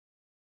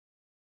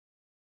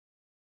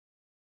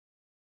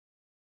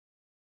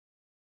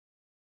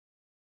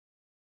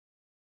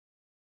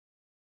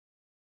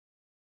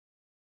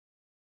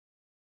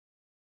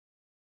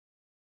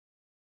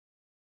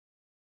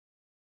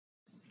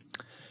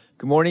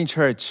Good morning,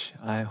 church.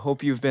 I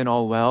hope you've been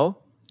all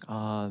well.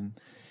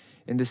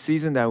 In the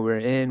season that we're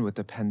in with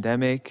the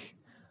pandemic,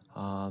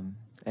 and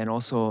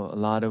also a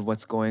lot of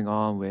what's going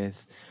on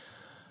with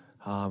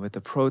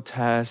the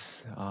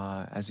protests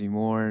as we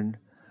mourn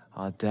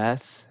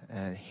death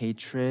and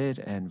hatred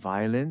and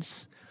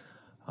violence.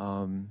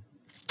 Um,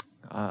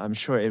 I'm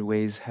sure it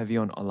weighs heavy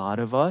on a lot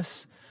of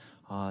us,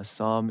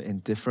 some in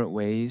different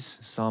ways,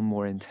 some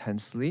more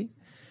intensely.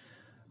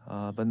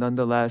 But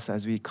nonetheless,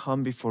 as we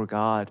come before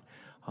God,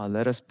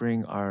 let us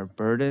bring our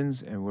burdens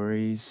and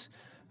worries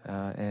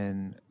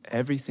and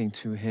everything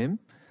to Him,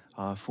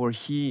 for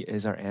He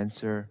is our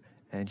answer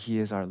and He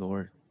is our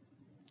Lord.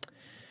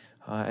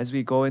 As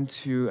we go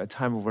into a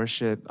time of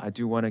worship, I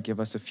do want to give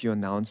us a few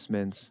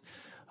announcements.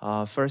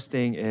 First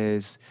thing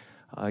is,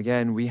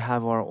 again, we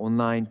have our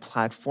online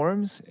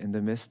platforms in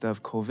the midst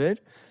of COVID,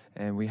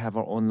 and we have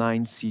our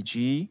online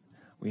CG,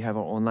 we have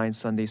our online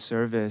Sunday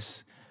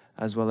service,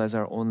 as well as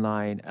our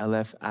online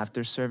LF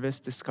after service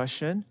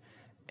discussion,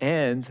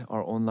 and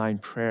our online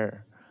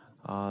prayer.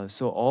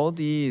 So all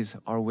these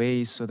are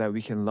ways so that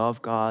we can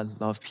love God,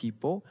 love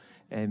people,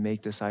 and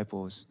make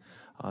disciples.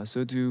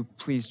 So do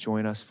please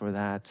join us for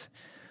that.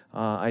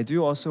 I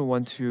do also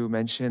want to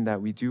mention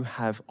that we do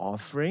have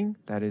offering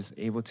that is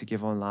able to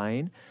give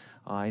online.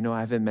 I know I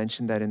haven't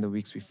mentioned that in the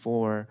weeks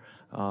before,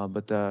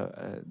 but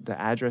the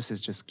address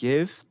is just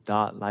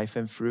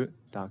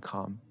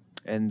give.lifeandfruit.com.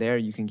 And there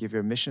you can give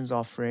your missions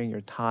offering,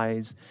 your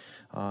tithes,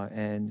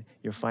 and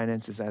your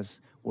finances as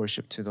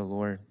worship to the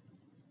Lord.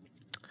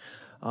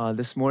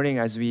 This morning,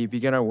 as we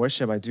begin our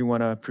worship, I do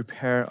want to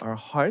prepare our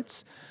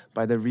hearts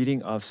by the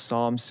reading of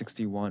Psalm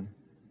 61.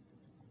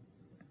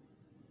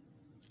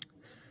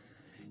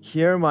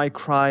 Hear my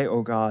cry,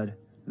 O God.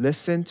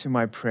 Listen to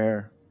my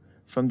prayer.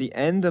 From the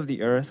end of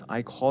the earth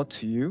I call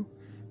to you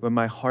when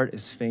my heart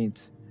is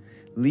faint.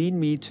 Lead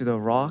me to the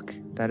rock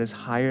that is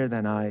higher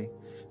than I,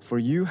 for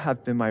you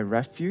have been my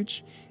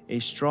refuge, a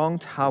strong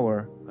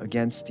tower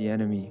against the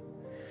enemy.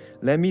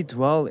 Let me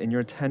dwell in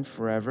your tent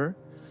forever.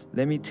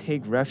 Let me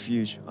take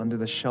refuge under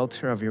the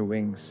shelter of your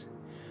wings.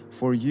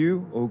 For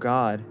you, O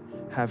God,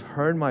 have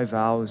heard my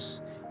vows.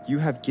 You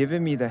have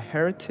given me the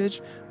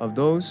heritage of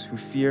those who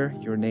fear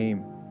your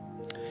name.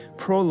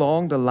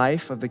 Prolong the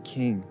life of the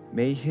king.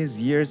 May his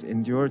years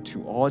endure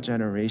to all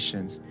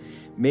generations.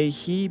 May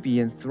he be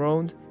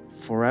enthroned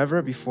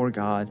forever before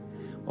God.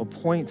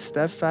 Appoint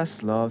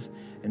steadfast love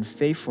and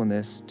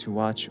faithfulness to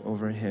watch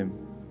over him.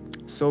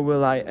 So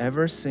will I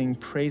ever sing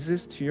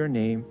praises to your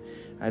name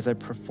as I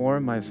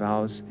perform my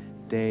vows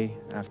day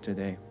after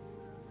day.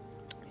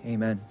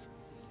 Amen.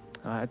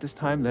 At this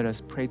time, let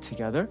us pray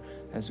together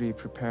as we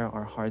prepare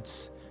our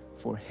hearts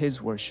for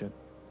his worship.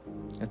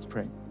 Let's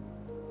pray.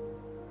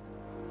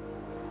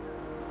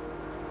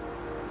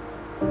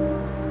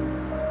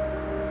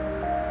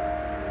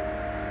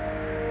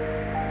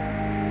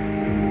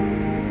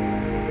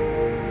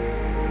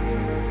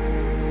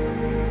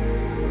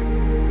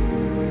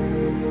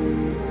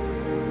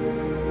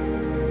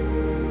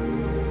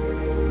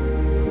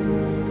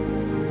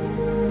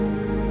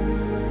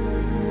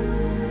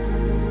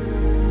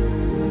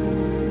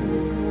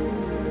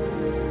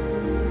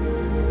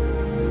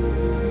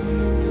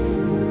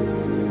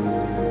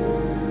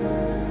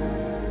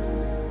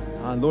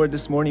 Lord,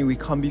 this morning we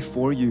come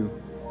before you.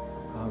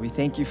 We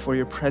thank you for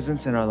your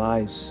presence in our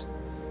lives.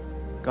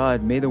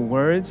 God, may the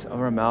words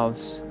of our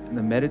mouths and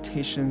the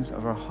meditations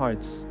of our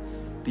hearts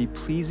be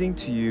pleasing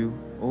to you,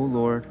 O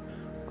Lord,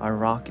 our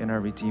rock and our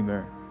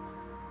redeemer.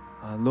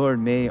 Lord,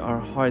 may our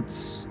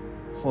hearts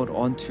hold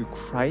on to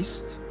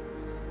Christ.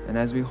 And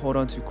as we hold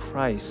on to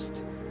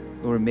Christ,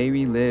 Lord, may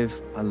we live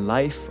a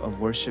life of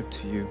worship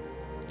to you.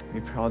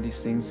 We pray all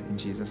these things in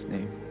Jesus'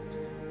 name.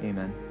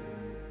 Amen.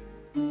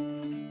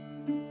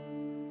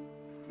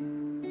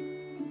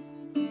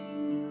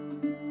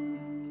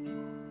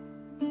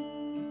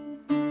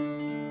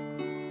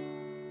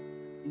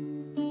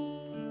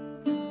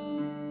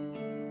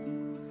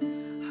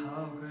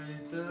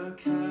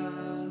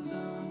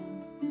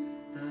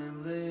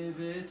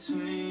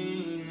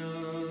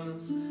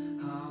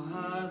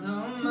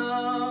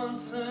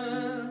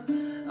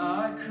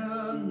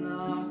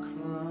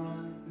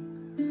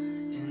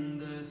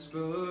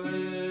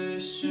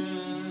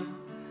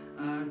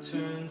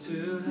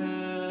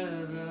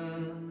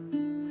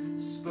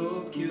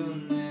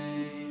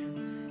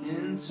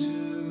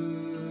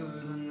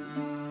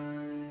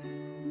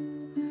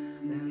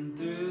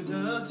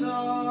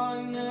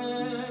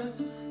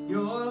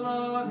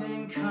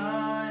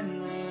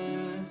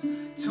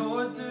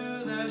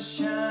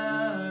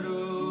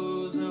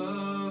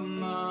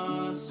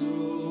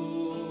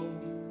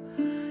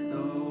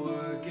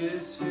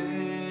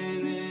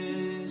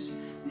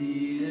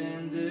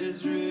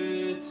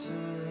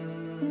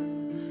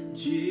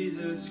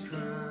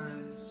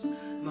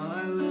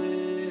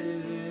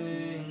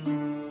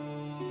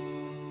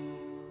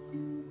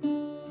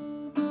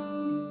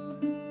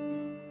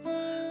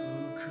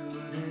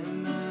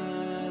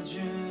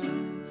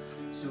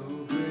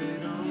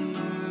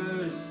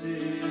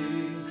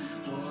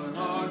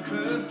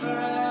 Could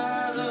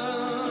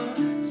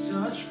fathom so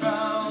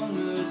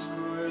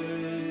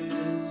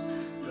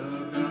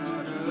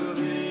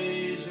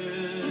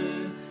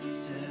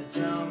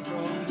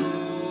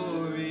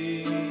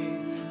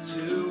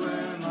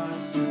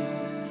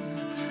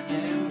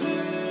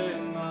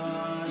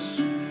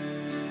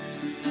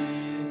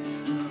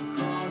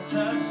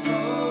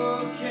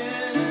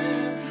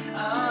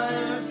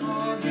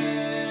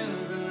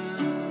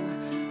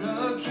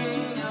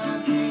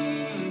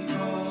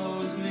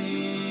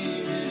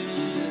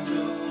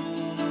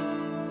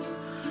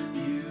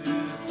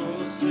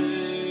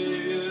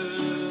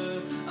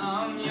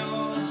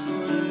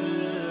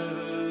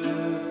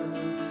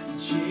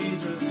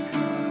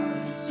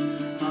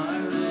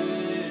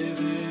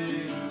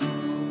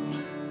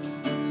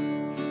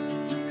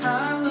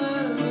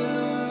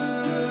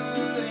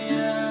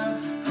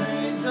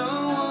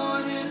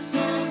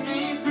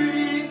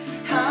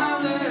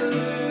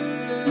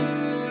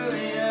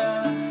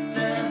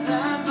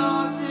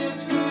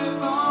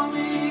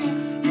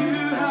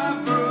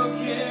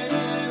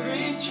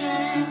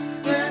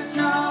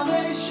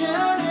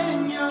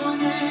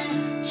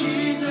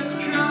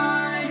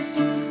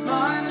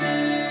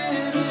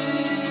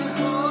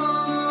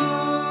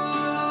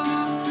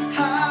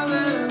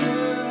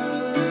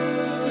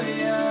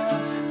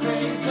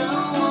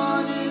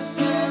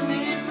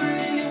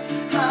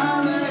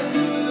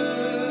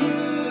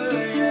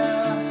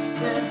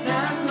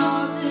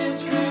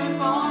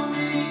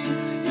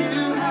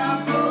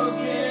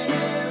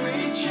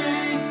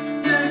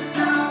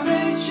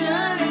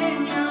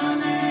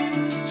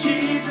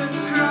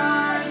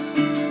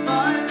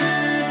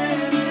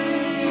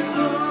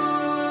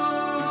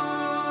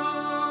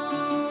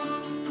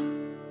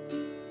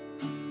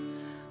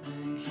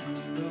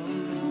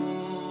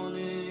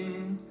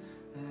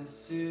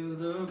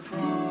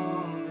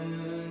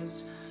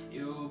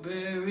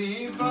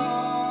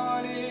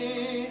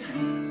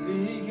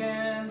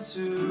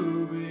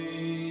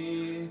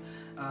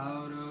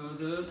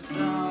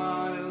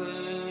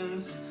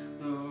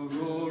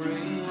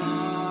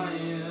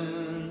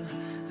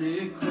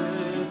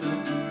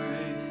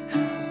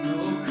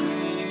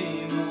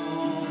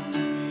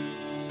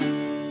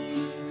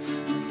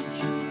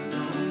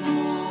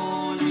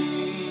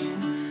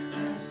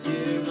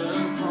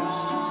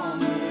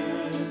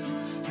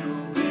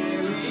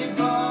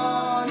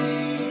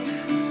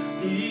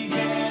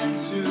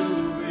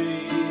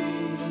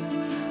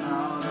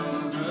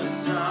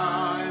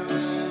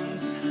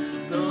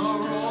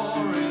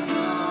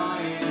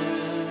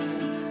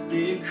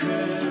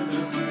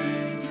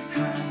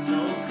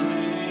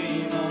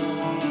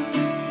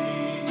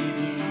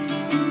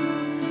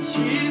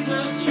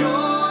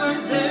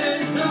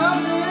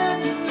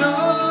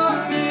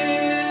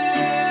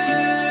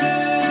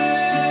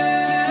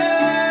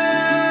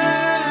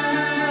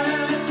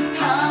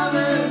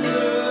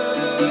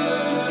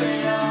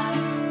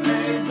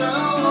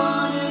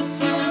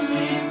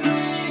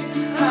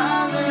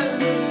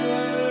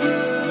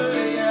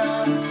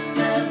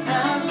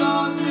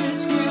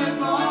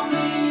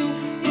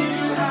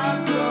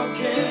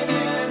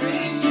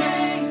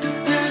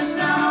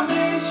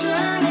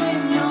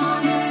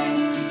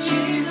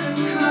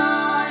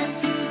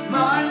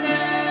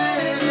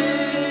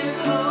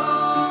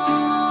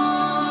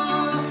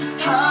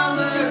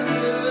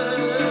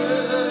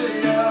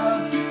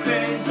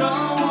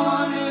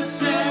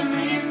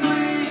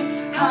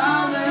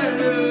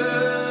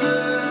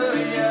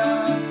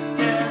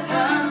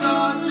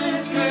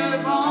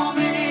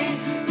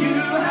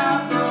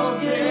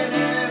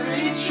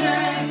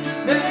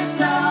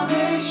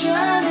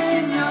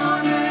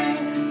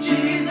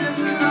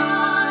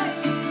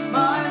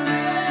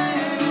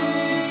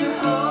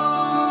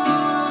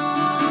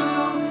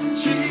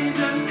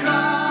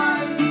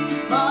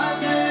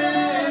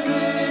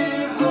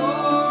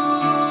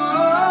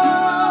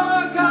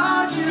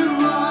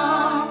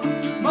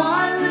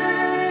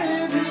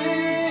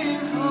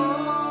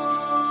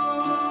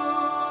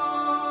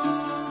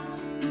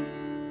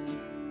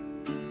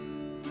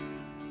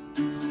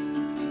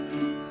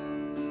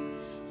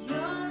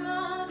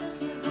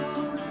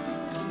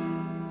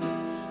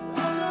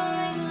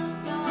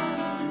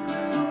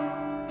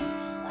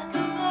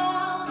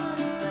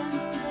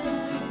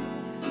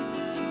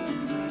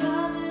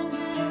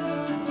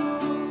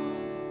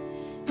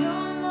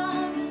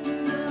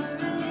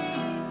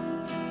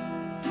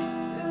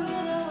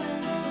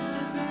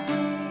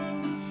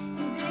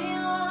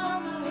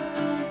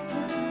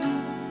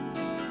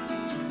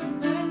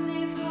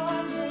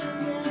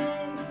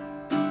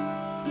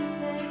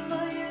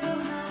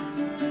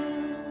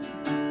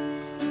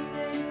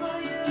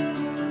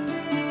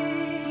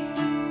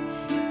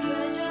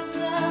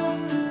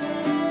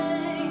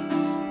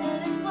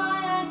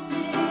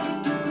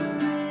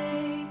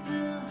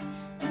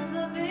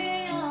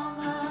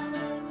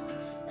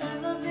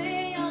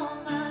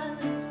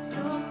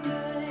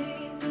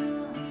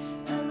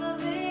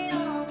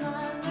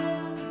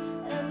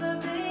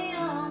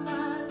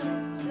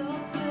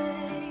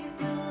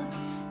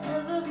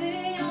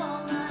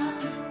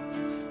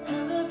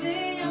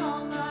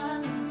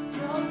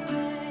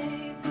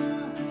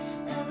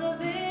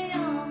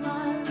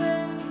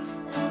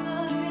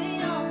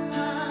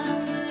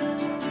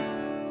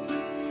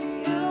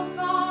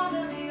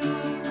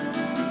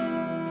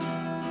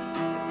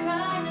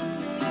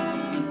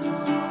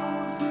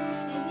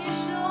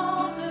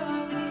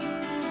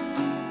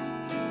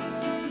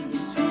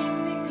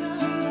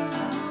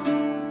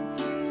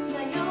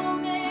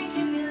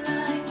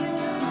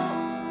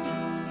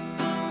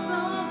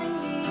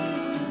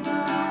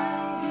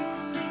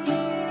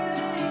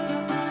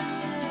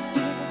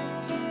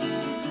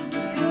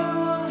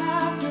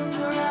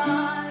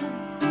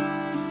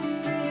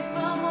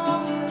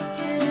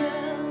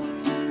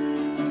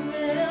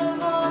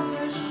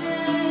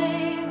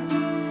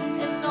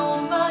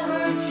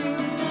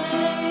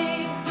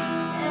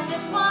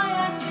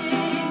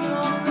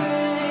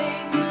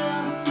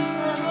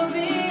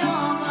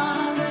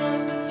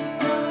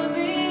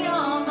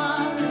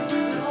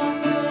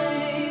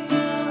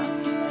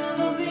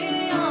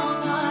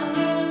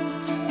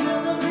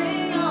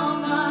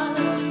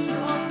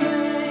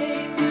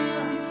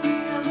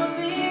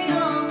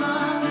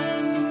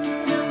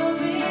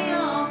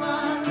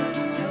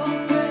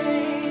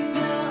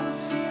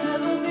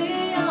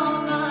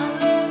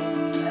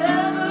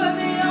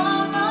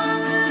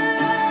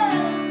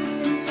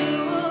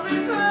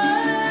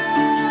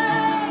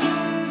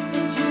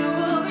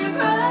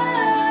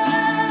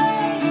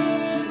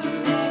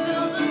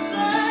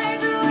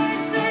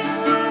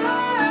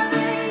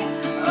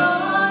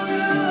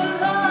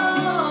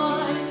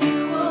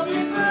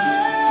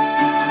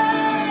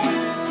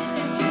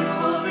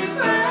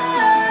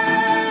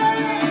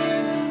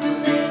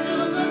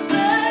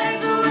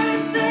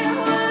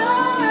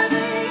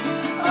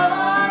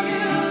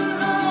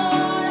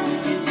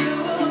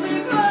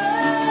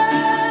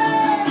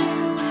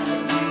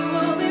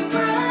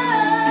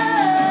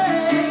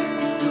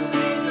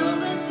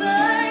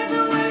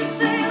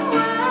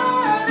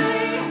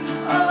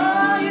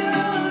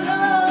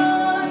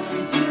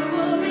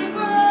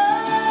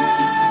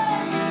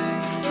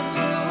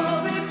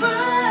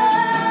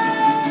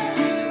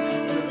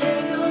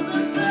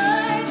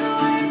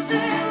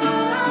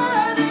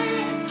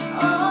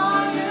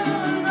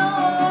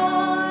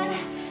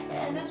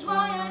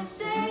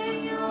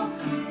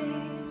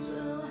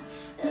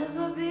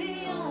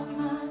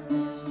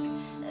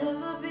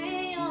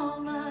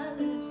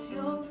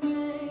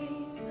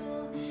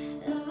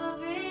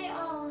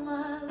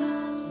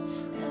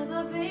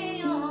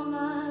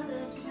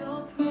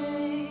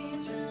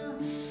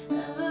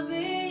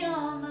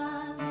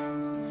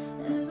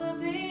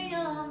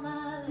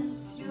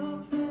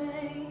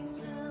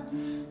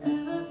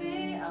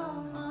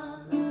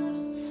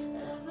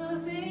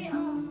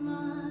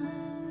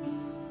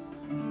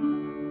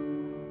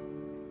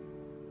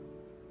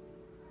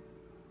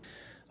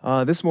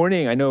This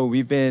morning, I know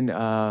we've been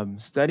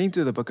studying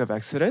through the book of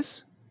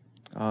Exodus,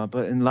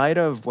 but in light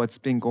of what's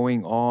been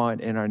going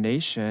on in our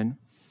nation,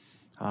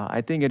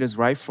 I think it is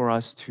right for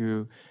us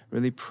to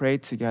really pray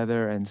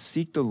together and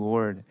seek the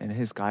Lord and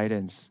His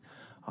guidance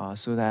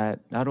so that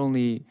not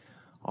only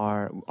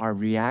our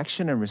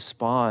reaction and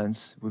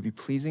response would be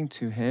pleasing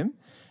to Him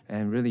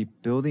and really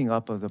building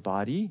up of the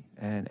body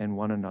and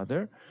one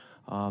another,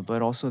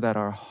 but also that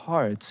our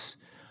hearts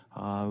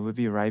would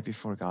be right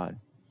before God.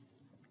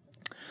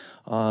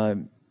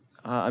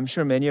 I'm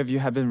sure many of you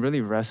have been really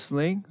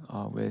wrestling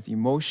with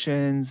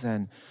emotions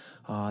and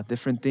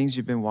different things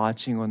you've been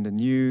watching on the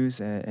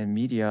news and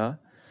media.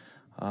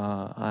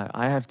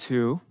 I have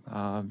too.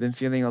 I've been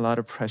feeling a lot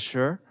of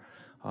pressure,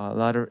 a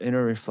lot of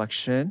inner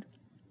reflection,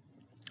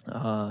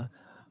 a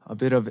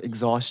bit of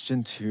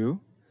exhaustion too.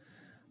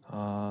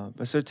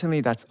 But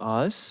certainly that's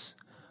us.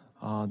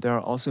 There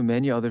are also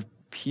many other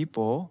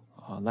people,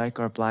 like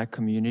our Black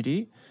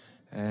community,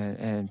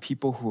 and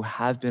people who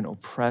have been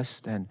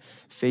oppressed and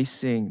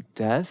facing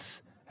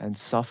death and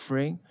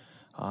suffering,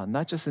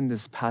 not just in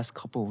this past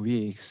couple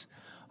weeks,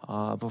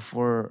 but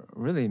for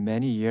really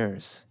many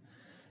years.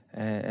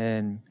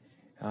 And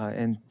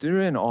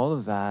through in all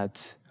of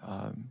that,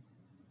 I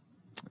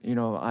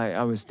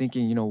was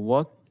thinking,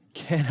 what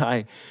can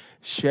I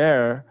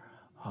share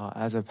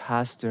as a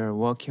pastor?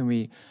 What can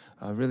we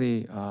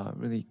really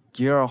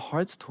gear our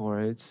hearts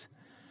towards?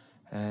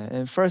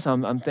 And first,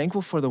 I'm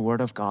thankful for the Word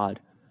of God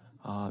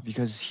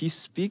because He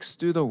speaks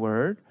through the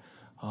Word,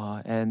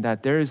 and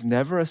that there is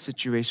never a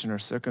situation or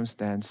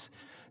circumstance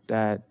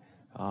that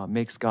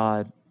makes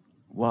God,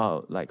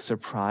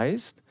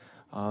 surprised,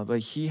 but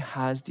He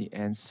has the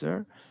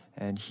answer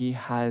and He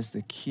has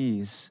the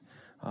keys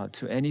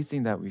to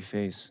anything that we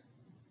face.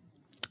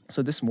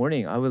 So this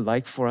morning, I would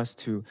like for us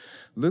to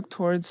look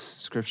towards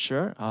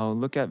Scripture. I'll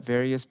look at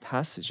various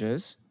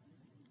passages,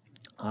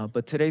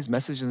 but today's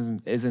message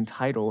is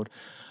entitled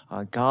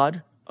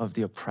God of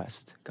the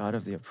Oppressed. God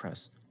of the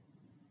Oppressed.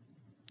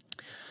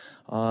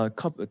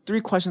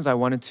 Three questions I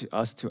wanted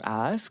us to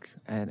ask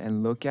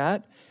and look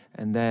at.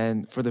 And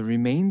then for the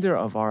remainder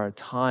of our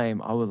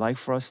time, I would like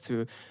for us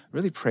to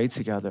really pray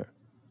together.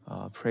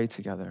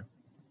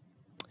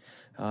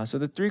 So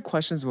the three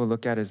questions we'll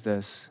look at is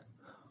this.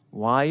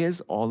 Why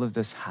is all of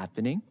this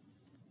happening?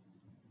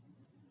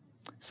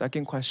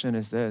 Second question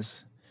is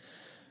this.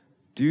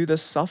 Do the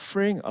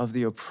suffering of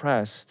the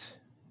oppressed,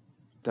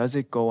 does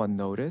it go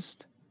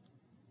unnoticed?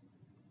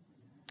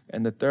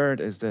 And the third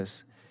is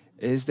this.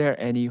 Is there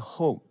any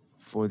hope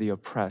for the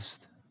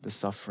oppressed, the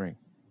suffering?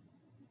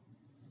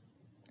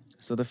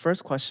 So the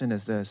first question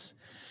is this.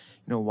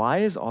 Why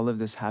is all of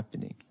this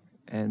happening?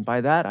 And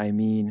by that I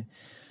mean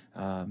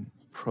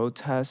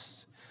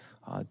protests,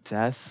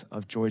 death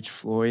of George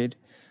Floyd,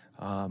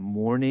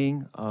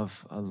 mourning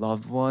of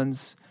loved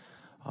ones,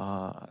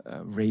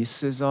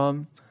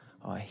 racism,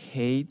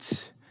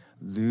 hate,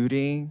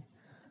 looting,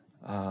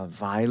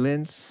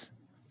 violence,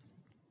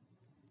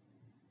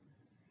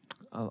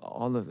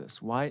 all of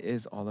this. Why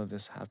is all of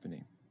this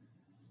happening?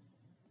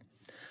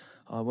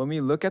 When we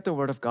look at the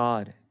Word of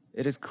God,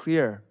 it is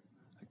clear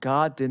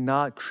God did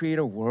not create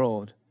a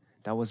world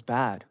that was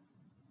bad.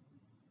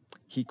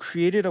 He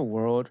created a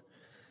world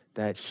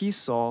that He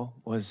saw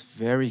was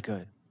very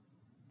good.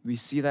 We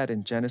see that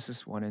in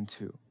Genesis 1 and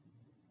 2.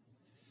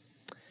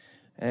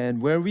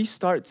 And where we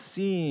start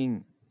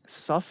seeing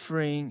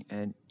suffering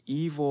and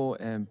evil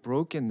and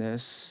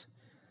brokenness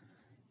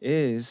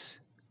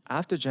is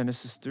after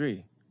Genesis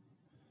 3.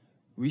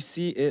 We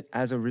see it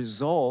as a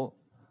result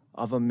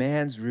of a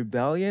man's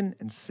rebellion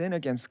and sin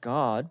against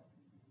God,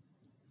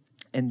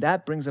 and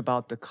that brings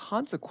about the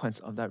consequence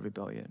of that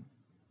rebellion.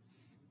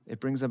 It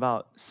brings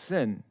about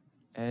sin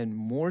and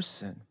more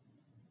sin.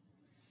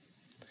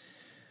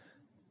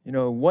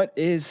 What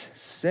is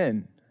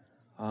sin?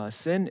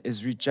 Sin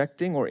is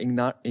rejecting or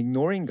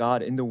ignoring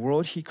God in the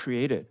world He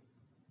created,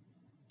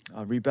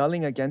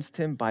 rebelling against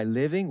Him by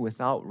living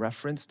without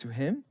reference to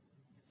Him,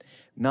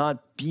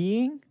 not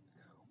being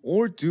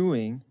or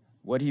doing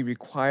what He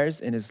requires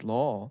in His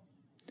law,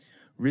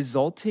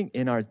 resulting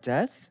in our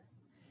death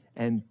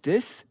and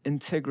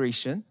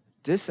disintegration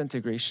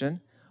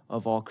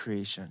of all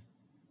creation.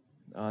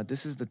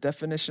 This is the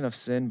definition of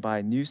sin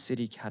by New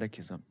City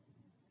Catechism.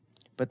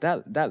 But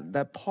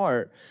that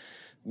part,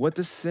 what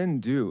does sin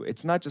do?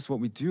 It's not just what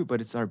we do, but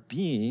it's our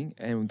being,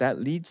 and that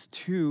leads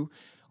to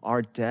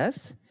our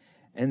death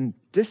and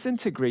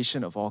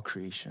disintegration of all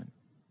creation.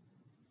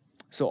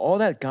 So all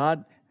that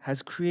God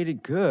has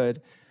created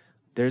good,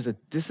 there's a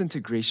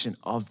disintegration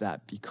of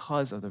that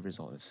because of the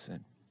result of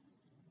sin.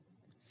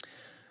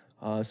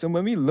 So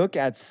when we look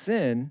at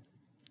sin,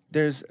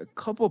 there's a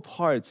couple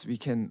parts we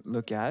can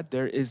look at.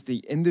 There is the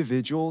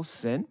individual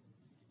sin,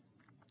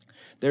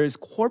 there is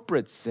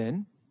corporate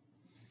sin,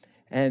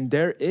 and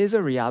there is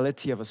a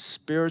reality of a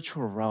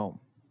spiritual realm.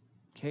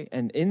 Okay?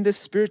 And in this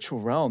spiritual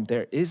realm,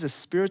 there is a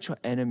spiritual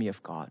enemy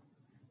of God.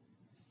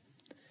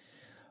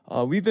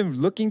 We've been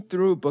looking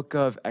through book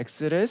of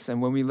Exodus, and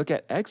when we look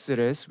at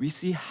Exodus, we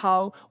see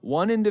how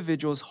one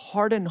individual's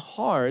hardened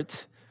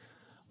heart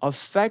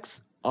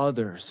affects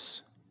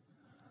others.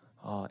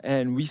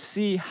 And we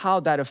see how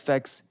that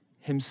affects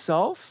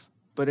himself,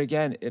 but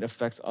again, it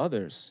affects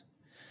others.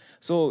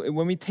 So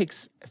when we take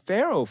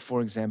Pharaoh,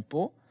 for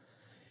example,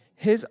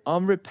 his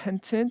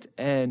unrepentant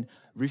and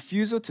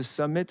refusal to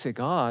submit to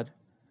God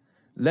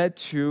led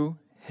to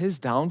his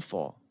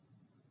downfall.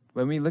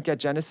 When we look at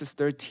Genesis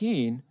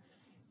 13,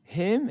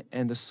 him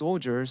and the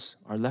soldiers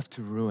are left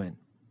to ruin,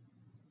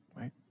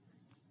 right?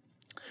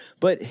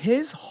 But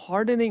his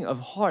hardening of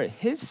heart,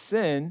 his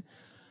sin,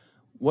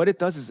 what it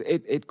does is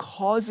it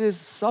causes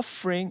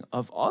suffering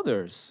of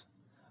others.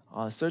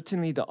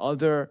 Certainly the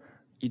other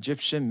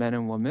Egyptian men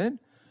and women,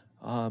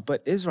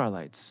 but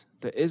Israelites,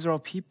 the Israel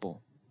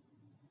people.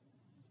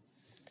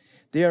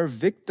 They are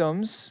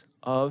victims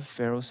of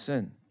Pharaoh's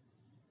sin.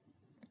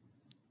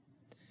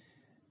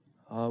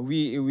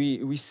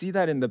 We see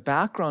that in the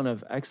background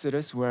of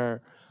Exodus,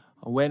 where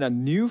when a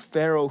new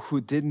Pharaoh who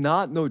did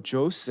not know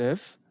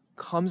Joseph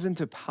comes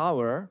into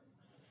power,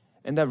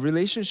 and that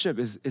relationship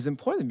is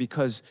important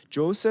because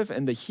Joseph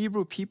and the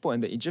Hebrew people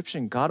and the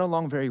Egyptian got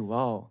along very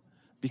well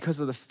because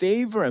of the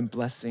favor and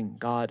blessing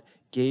God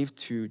gave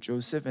to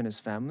Joseph and his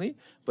family,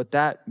 but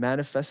that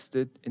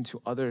manifested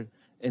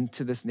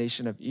into this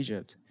nation of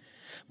Egypt.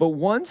 But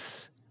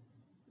once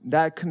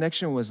that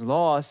connection was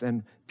lost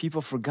and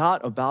people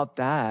forgot about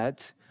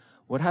that,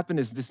 what happened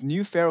is this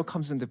new Pharaoh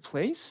comes into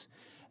place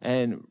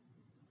and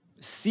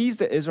sees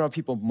the Israel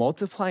people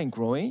multiplying,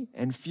 growing,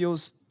 and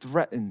feels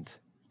threatened.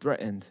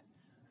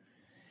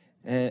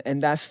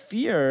 And that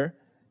fear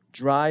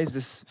drives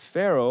this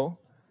Pharaoh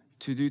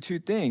to do two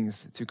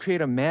things: to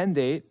create a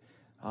mandate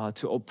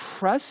to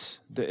oppress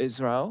the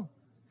Israel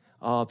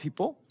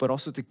people, but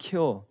also to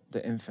kill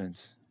the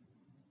infants.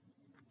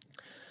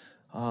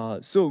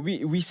 So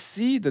we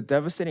see the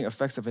devastating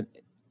effects of an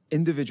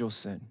individual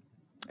sin.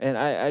 And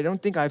I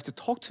don't think I have to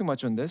talk too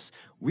much on this.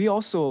 We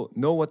also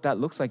know what that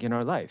looks like in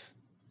our life.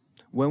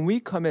 When we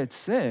commit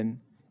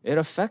sin, it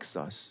affects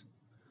us.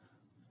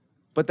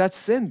 But that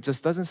sin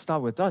just doesn't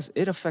stop with us.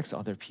 It affects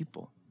other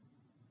people.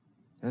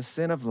 The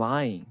sin of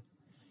lying.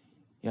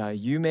 Yeah,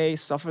 you may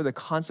suffer the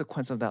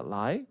consequence of that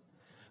lie,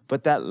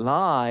 but that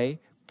lie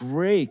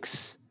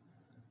breaks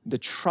the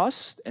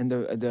trust and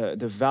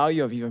the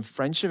value of even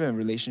friendship and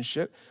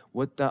relationship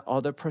with the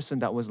other person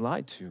that was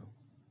lied to.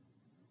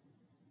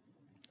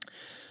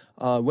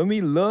 When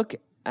we look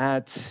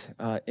at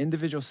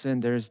individual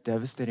sin, there's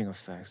devastating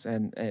effects.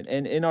 And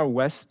in our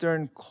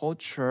Western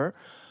culture,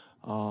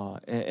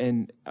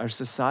 in our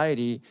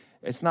society,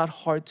 it's not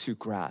hard to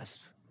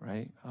grasp,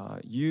 right?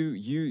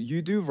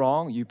 You do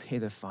wrong, you pay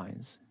the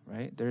fines,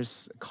 right?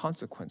 There's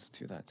consequence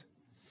to that.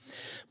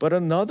 But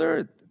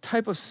another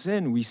type of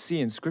sin we see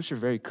in Scripture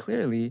very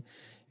clearly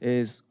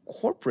is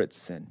corporate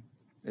sin.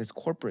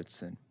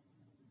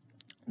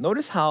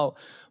 Notice how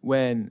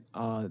when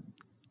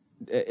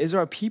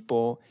Israel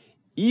people,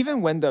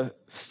 even when the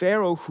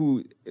Pharaoh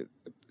who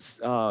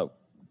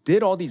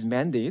did all these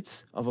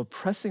mandates of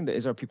oppressing the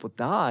Israel people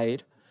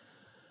died,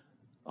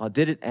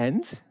 did it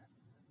end?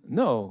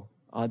 No.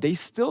 They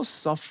still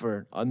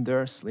suffered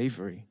under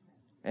slavery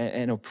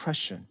and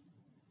oppression.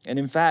 And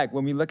in fact,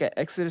 when we look at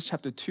Exodus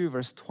chapter 2,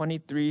 verse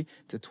 23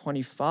 to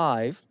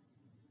 25,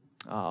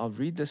 I'll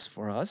read this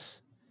for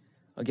us.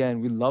 Again,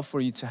 we'd love for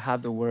you to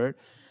have the word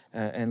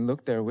and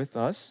look there with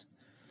us.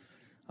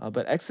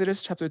 But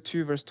Exodus chapter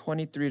 2, verse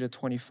 23 to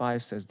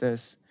 25 says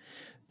this: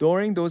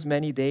 "During those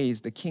many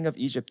days, the king of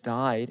Egypt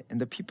died,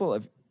 and the people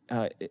of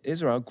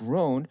Israel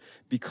groaned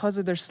because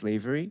of their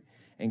slavery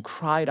and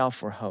cried out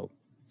for help.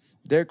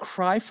 Their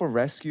cry for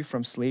rescue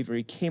from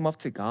slavery came up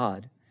to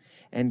God,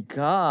 and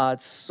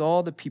God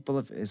saw the people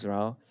of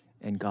Israel,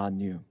 and God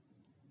knew."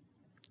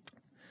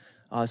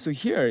 So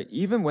here,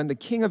 even when the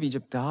king of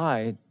Egypt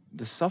died,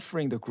 the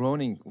suffering, the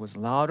groaning was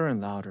louder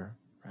and louder,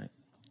 right?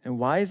 And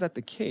why is that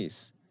the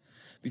case?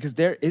 Because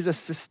there is a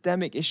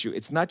systemic issue.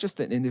 It's not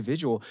just an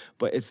individual,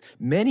 but it's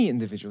many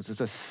individuals.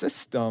 It's a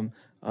system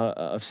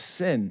of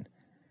sin.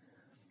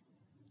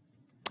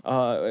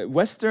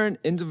 Western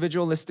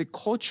individualistic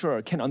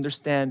culture can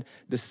understand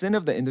the sin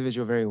of the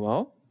individual very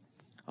well,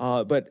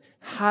 but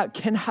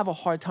can have a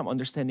hard time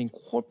understanding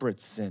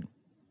corporate sin.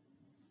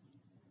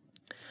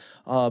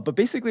 But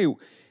basically,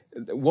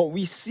 what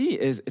we see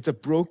is it's a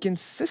broken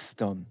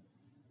system.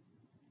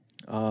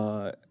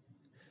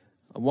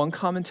 One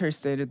commentary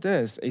stated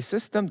this: "A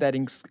system that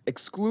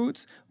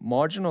excludes,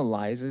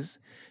 marginalizes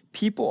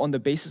people on the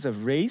basis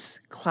of race,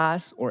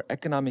 class, or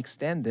economic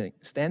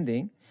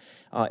standing.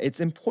 It's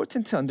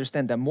important to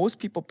understand that most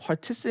people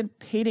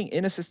participating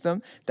in a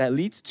system that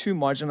leads to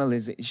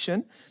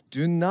marginalization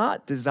do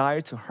not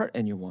desire to hurt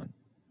anyone.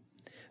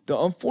 The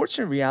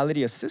unfortunate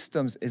reality of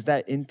systems is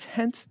that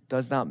intent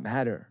does not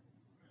matter.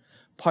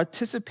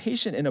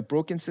 Participation in a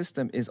broken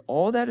system is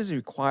all that is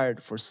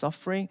required for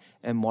suffering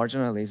and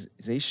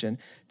marginalization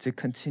to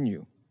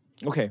continue."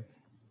 Okay,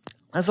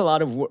 that's a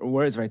lot of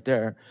words right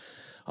there.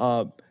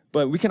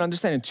 But we can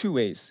understand in two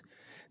ways.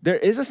 There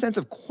is a sense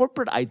of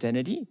corporate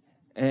identity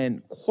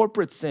and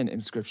corporate sin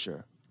in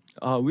Scripture.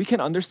 We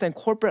can understand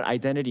corporate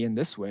identity in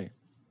this way.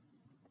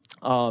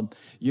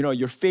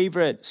 Your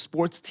favorite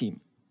sports team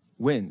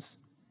wins,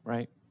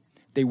 right?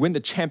 They win the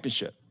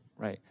championship,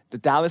 right? The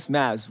Dallas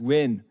Mavs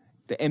win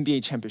the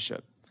NBA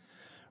championship,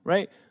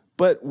 right?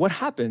 But what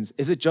happens?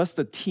 Is it just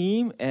the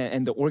team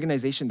and the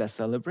organization that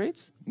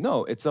celebrates?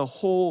 No, it's a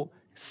whole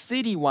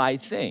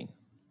citywide thing,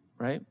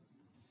 right?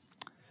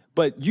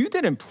 But you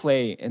didn't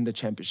play in the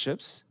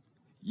championships.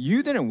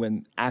 You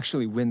didn't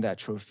actually win that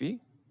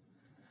trophy.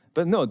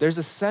 But no, there's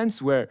a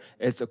sense where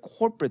it's a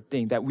corporate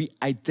thing that we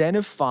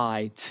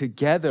identify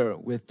together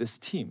with this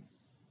team.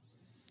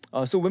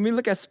 So when we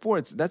look at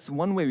sports, that's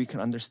one way we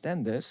can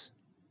understand this.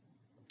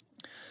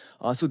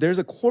 So there's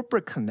a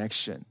corporate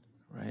connection,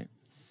 right?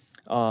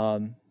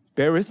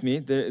 Bear with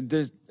me.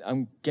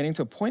 I'm getting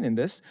to a point in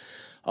this.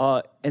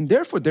 And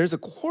therefore, there's a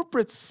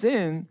corporate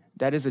sin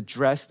that is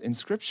addressed in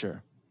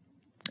Scripture.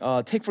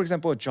 Take, for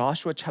example,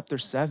 Joshua chapter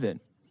 7.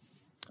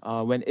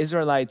 When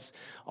Israelites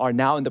are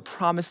now in the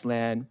promised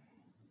land,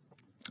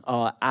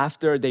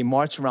 after they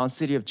march around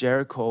city of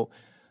Jericho,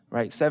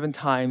 right, 7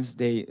 times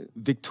they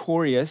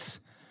victorious,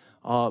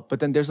 but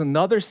then there's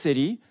another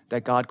city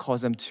that God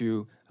calls them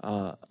to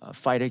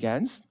fight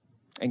against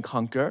and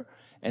conquer,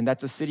 and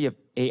that's the city of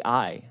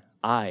Ai.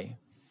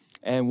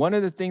 And one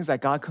of the things that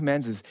God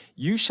commands is,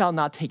 you shall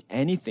not take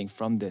anything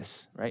from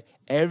this, right?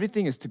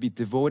 Everything is to be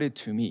devoted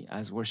to me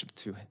as worship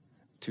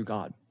to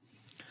God.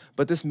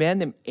 But this man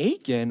named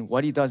Achan,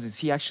 what he does is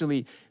he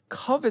actually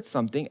covets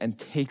something and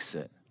takes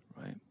it,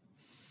 right?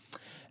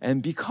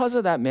 And because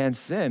of that man's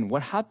sin,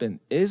 what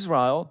happened?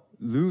 Israel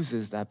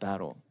loses that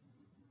battle,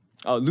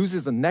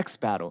 loses the next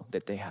battle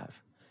that they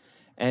have.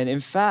 And in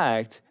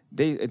fact,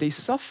 they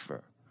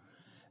suffer.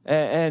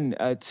 And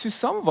to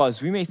some of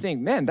us, we may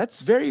think, man, that's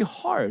very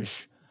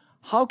harsh.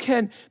 How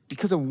can,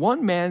 because of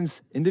one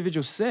man's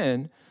individual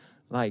sin,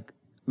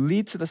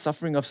 lead to the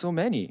suffering of so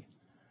many,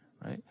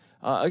 right?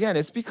 Again,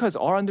 it's because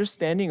our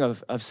understanding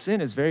of sin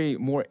is very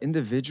more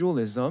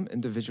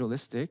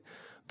individualistic,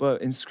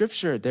 but in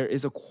Scripture, there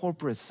is a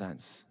corporate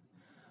sense.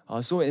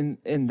 So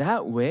in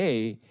that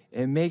way,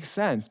 it makes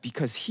sense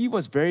because he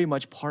was very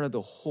much part of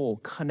the whole,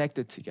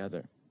 connected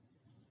together.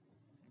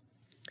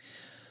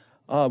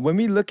 When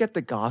we look at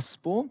the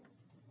gospel,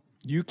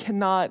 you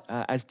cannot,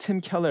 as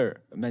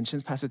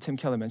Pastor Tim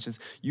Keller mentions,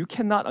 you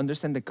cannot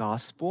understand the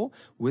gospel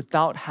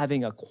without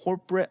having a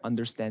corporate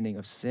understanding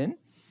of sin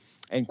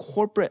and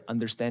corporate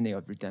understanding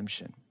of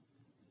redemption.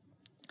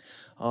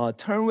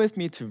 Turn with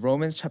me to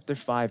Romans chapter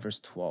 5, verse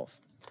 12.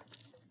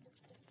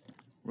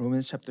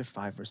 Romans chapter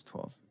 5, verse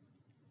 12.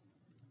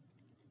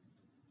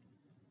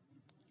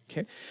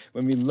 Okay,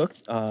 when we look,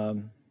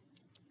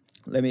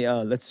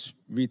 let's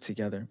read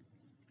together.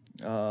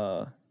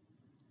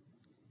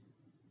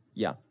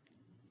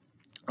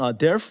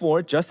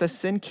 Therefore, just as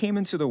sin came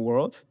into the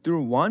world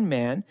through one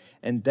man,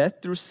 and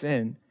death through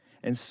sin,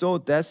 and so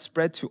death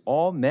spread to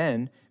all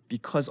men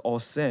because all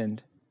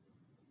sinned.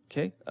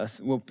 Okay,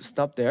 we'll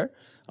stop there.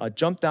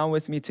 Jump down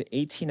with me to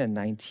 18 and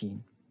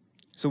 19.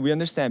 So we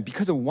understand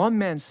because of one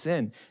man's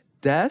sin,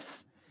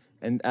 death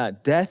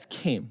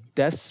came,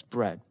 death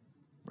spread.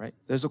 Right?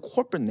 There's a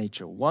corporate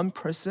nature. One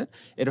person,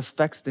 it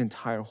affects the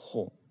entire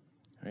whole.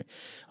 Right?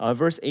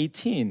 Verse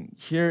 18,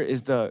 here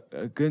is the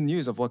good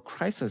news of what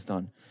Christ has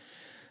done.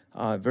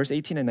 Verse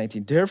 18 and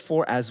 19,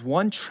 therefore, as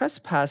one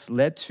trespass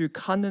led to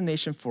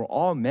condemnation for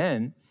all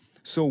men,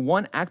 so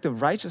one act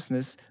of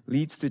righteousness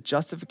leads to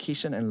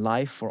justification and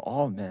life for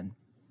all men.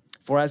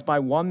 For as by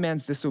one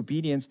man's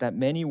disobedience that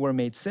many were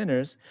made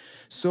sinners,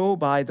 so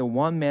by the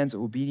one man's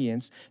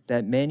obedience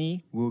that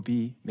many will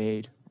be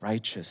made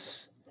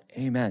righteous.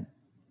 Amen.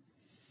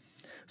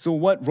 So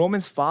what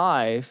Romans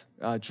 5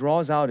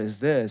 draws out is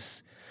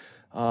this,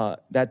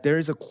 that there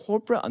is a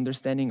corporate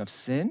understanding of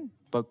sin,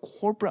 but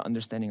corporate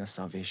understanding of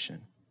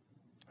salvation,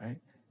 right?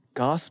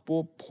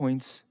 Gospel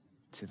points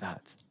to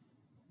that.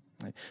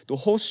 Right? The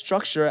whole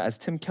structure, as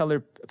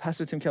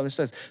Pastor Tim Keller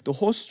says, the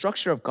whole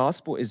structure of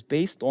gospel is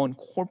based on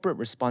corporate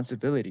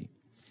responsibility.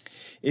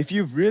 If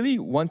you really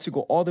want to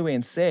go all the way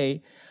and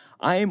say,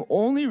 I am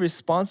only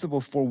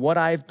responsible for what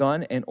I've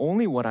done and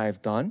only what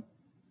I've done,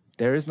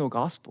 there is no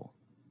gospel.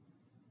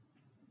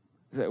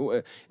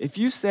 If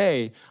you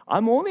say,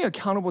 I'm only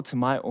accountable to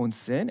my own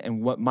sin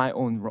and what my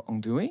own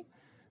wrongdoing,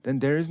 then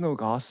there is no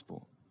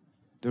gospel.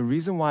 The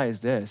reason why is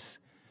this.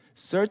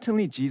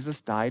 Certainly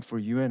Jesus died for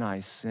you and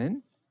I's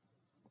sin,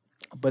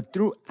 but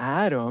through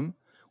Adam,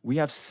 we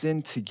have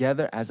sinned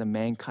together as a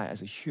mankind,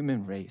 as a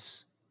human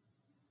race.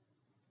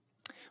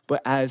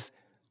 But as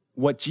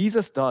what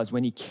Jesus does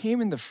when he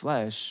came in the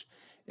flesh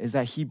is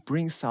that he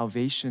brings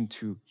salvation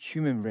to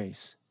human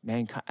race,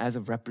 mankind, as a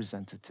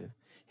representative.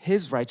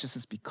 His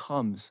righteousness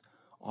becomes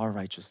our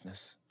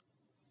righteousness.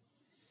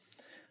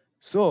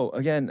 So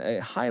again,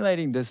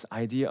 highlighting this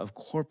idea of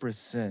corporate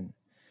sin.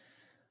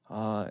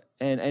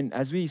 And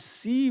as we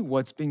see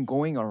what's been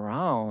going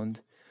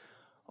around,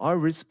 our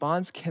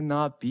response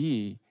cannot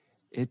be,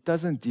 it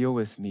doesn't deal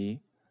with me.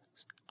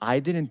 I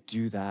didn't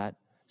do that,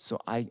 so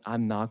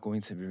I'm not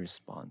going to be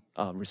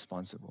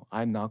responsible.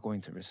 I'm not going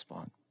to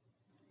respond.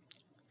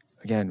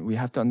 Again, we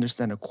have to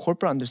understand a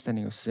corporate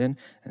understanding of sin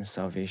and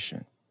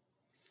salvation.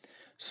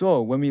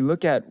 So when we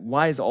look at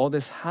why is all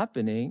this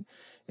happening,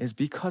 is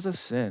because of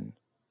sin.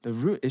 The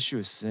root issue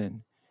is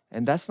sin.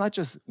 And that's not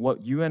just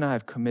what you and I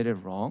have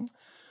committed wrong,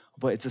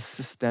 but it's a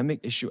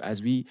systemic issue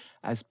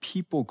as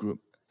people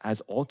group,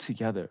 as all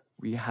together,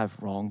 we have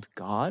wronged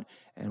God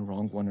and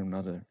wronged one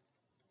another.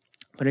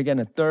 But again,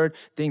 a third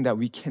thing that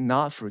we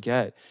cannot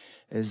forget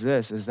is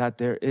that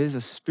there is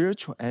a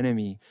spiritual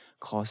enemy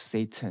called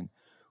Satan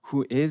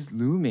who is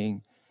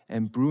looming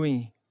and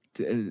brewing,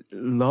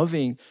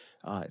 loving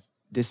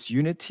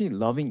disunity,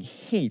 loving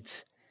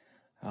hate,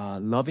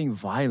 loving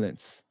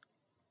violence.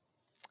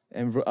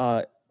 And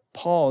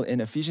Paul in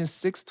Ephesians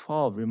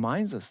 6:12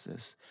 reminds us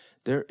this.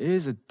 There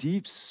is a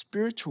deep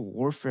spiritual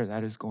warfare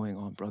that is going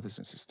on, brothers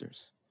and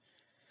sisters.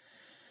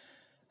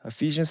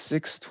 Ephesians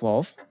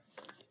 6:12.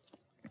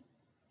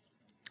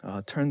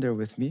 Turn there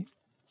with me.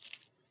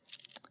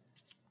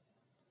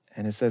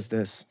 And it says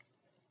this: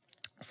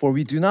 "For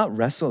we do not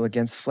wrestle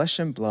against flesh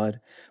and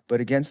blood, but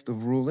against the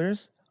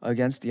rulers,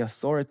 against the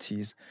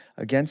authorities,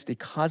 against the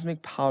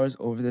cosmic powers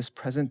over this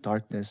present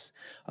darkness,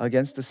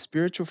 against the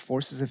spiritual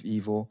forces of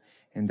evil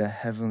in the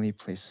heavenly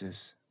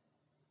places."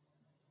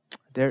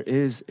 There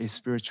is a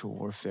spiritual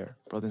warfare,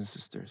 brothers and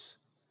sisters.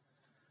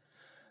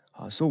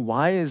 So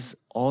why is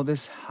all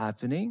this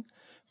happening?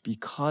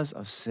 Because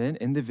of sin,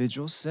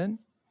 individual sin,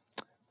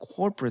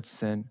 corporate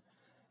sin,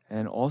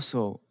 and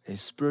also a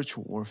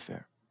spiritual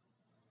warfare.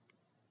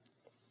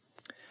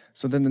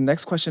 So then the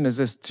next question is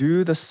this: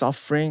 do the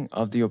suffering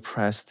of the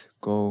oppressed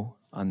go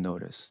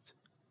unnoticed?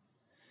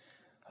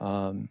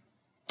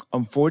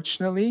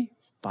 Unfortunately,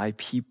 by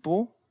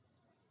people,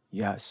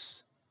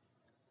 yes.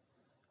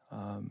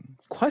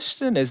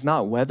 Question is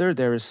not whether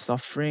there is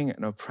suffering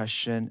and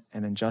oppression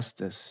and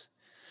injustice,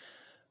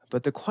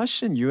 but the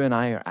question you and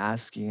I are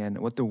asking, and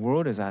what the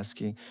world is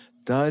asking,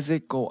 does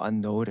it go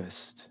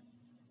unnoticed?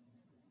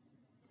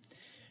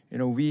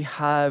 We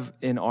have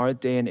in our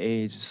day and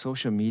age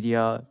social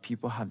media.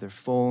 People have their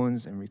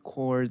phones and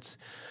records.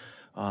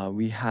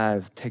 We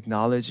have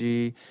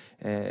technology.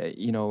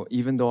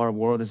 Even though our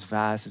world is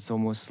vast, it's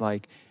almost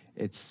like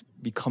it's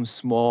become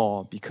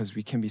small because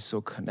we can be so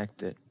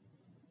connected.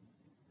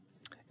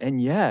 And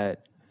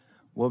yet,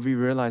 what we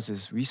realize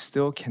is we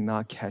still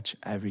cannot catch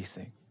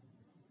everything.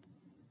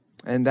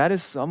 And that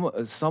is some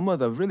of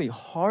the really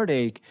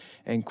heartache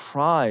and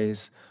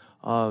cries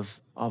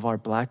of our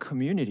Black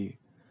community,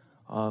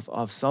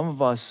 of some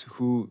of us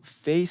who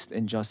faced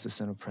injustice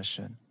and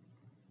oppression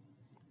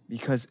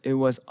because it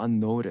was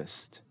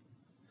unnoticed.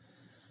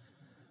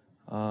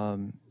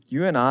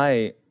 You and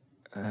I,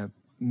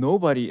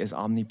 nobody is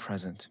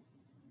omnipresent.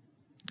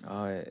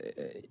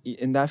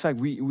 In that fact,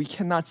 we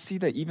cannot see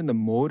that even the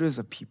motives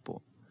of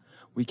people.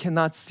 We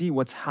cannot see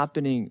what's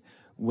happening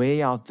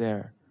way out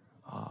there,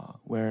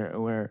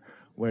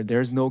 where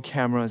there's no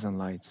cameras and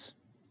lights.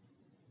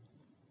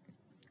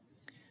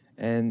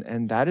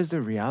 And that is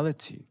the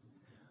reality.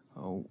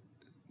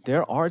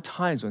 There are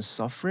times when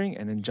suffering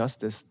and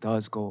injustice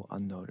does go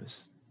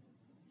unnoticed.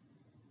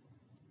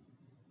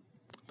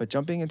 But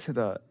jumping into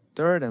the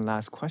third and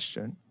last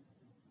question,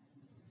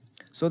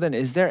 so then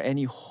is there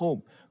any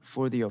hope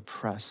for the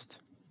oppressed?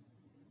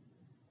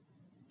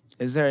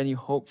 Is there any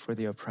hope for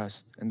the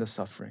oppressed and the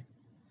suffering?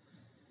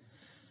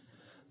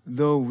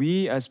 Though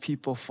we as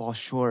people fall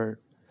short,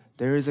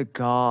 there is a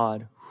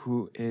God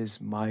who is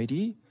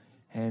mighty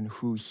and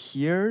who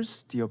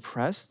hears the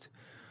oppressed,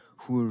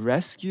 who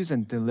rescues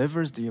and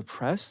delivers the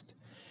oppressed,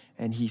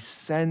 and he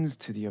sends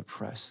to the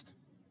oppressed.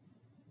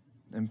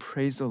 And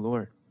praise the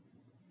Lord.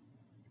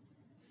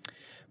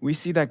 We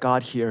see that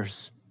God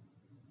hears.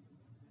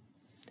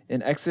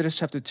 In Exodus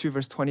chapter 2,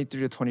 verse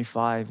 23 to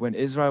 25, when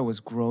Israel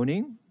was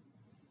groaning,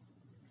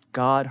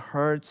 God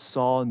heard,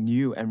 Saul,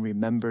 knew, and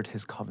remembered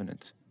his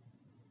covenant.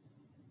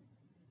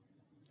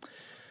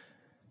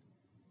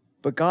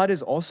 But God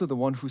is also the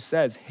one who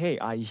says, hey,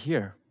 I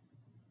hear.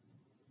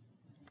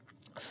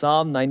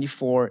 Psalm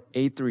 94,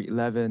 8 through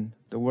 11,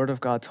 the word of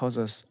God tells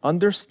us,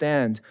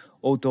 understand,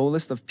 O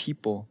dullest of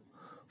people,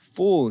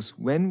 fools,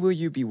 when will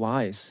you be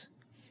wise?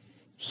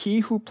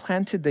 He who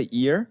planted the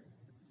ear,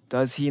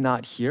 does he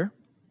not hear?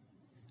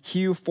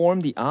 He who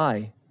formed the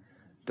eye,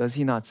 does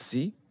he not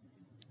see?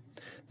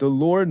 The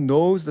Lord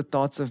knows the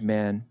thoughts of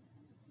man,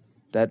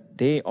 that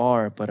they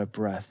are but a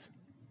breath.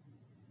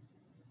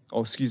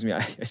 Oh, excuse me,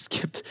 I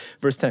skipped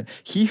verse 10.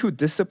 He who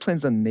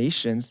disciplines the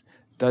nations,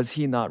 does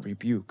he not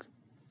rebuke?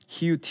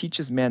 He who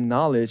teaches man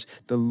knowledge,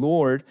 the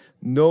Lord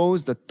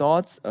knows the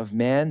thoughts of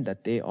man,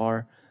 that they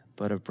are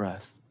but a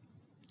breath.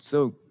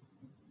 So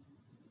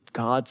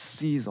God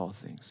sees all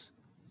things,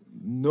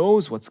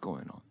 knows what's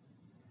going on.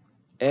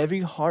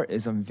 Every heart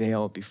is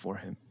unveiled before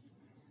him.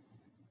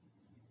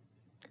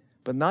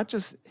 But not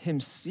just him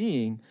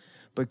seeing,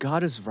 but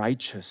God is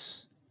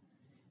righteous.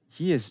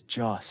 He is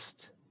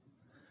just.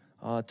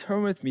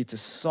 Turn with me to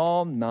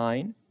Psalm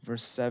 9,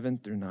 verse 7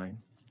 through 9.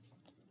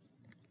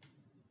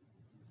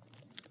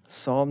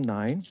 Psalm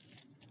 9,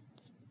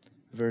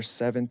 verse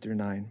 7 through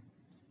 9.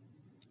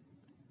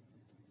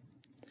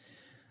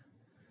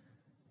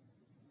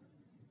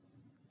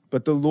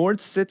 But the Lord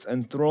sits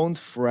enthroned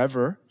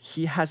forever.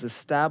 He has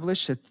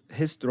established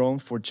his throne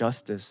for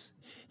justice.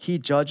 He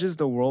judges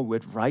the world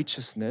with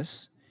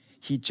righteousness.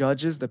 He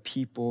judges the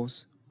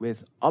peoples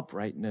with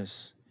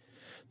uprightness.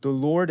 The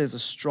Lord is a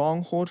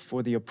stronghold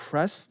for the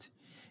oppressed,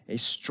 a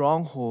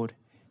stronghold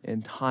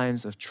in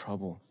times of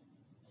trouble.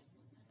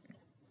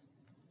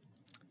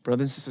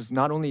 Brothers and sisters,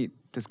 not only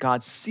does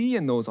God see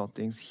and knows all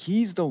things,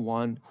 He's the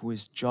one who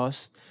is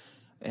just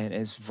and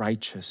is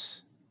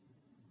righteous.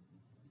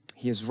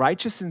 He is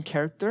righteous in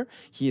character.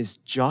 He is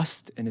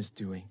just in His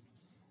doing.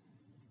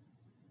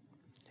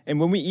 And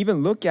when we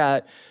even look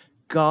at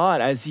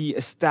God as He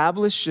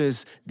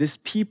establishes this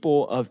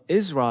people of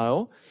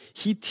Israel,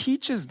 He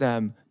teaches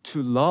them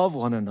to love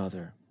one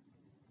another.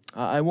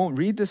 I won't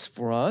read this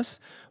for us,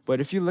 but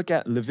if you look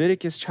at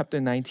Leviticus chapter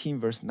 19,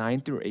 verse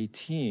 9 through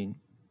 18,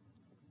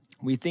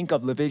 we think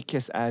of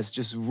Leviticus as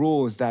just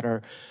rules that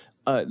are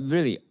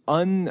really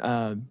unapplicable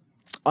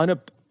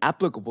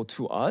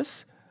to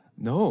us.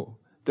 No,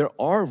 there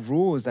are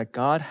rules that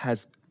God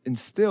has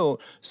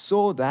instilled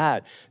so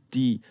that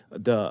the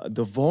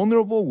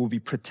vulnerable will be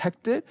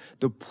protected,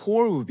 the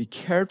poor will be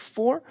cared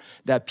for,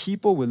 that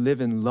people will live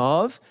in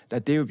love,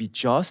 that they will be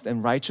just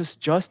and righteous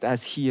just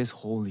as He is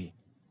holy.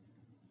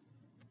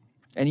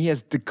 And He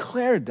has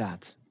declared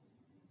that.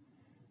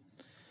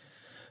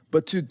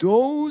 But to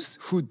those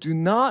who do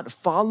not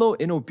follow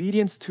in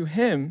obedience to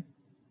Him,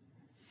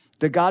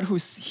 the God who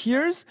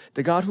hears,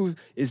 the God who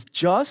is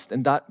just,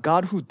 and that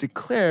God who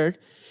declared,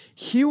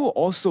 He will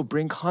also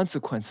bring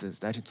consequences.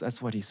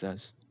 That's what He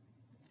says.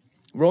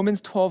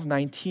 Romans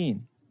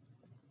 12:19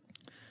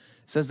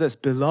 says this,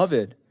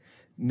 "Beloved,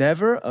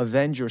 never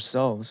avenge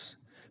yourselves,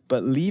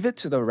 but leave it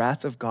to the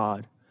wrath of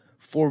God.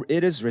 For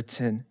it is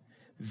written,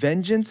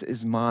 'Vengeance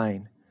is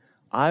mine,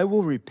 I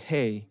will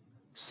repay,'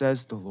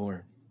 says the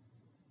Lord."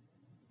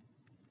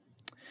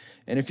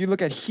 And if you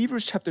look at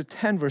Hebrews chapter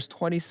 10, verse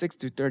 26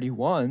 to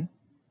 31,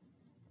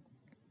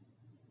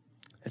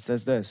 it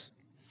says this,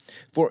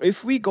 "For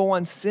if we go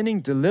on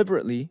sinning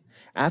deliberately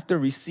after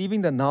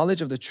receiving the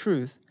knowledge of the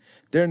truth,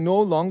 there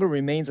no longer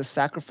remains a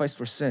sacrifice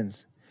for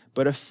sins,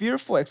 but a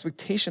fearful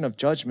expectation of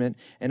judgment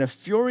and a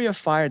fury of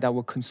fire that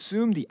will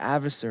consume the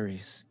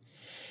adversaries.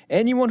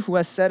 Anyone who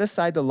has set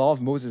aside the law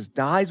of Moses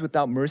dies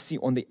without mercy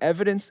on the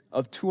evidence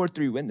of 2 or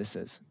 3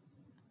 witnesses."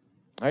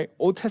 Right?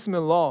 Old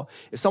Testament law,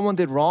 if someone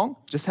did wrong,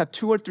 just have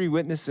 2 or 3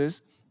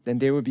 witnesses, then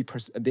they would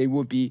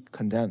be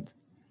condemned.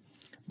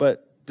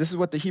 But this is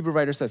what the Hebrew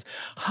writer says.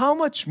 "How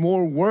much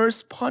more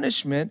worse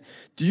punishment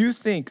do you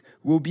think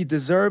will be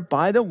deserved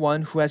by the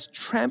one who has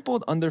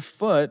trampled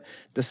underfoot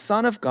the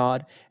Son of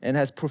God and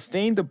has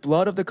profaned the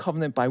blood of the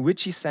covenant by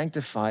which He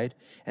sanctified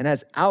and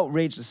has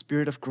outraged the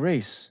Spirit of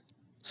grace?"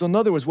 So in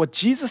other words, what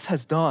Jesus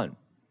has done,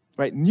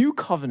 right? New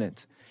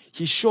covenant.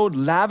 He showed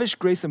lavish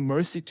grace and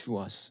mercy to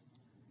us.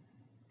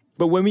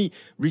 But when we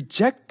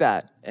reject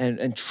that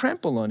and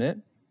trample on it,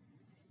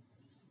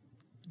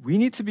 we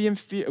need to be in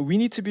fear. We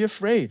need to be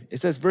afraid. It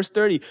says, verse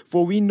 30,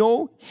 "For we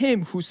know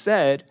Him who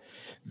said,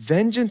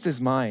 'Vengeance is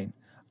mine,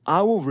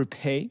 I will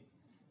repay.'"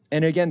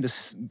 And again,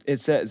 it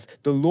says,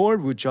 "The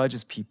Lord will judge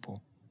His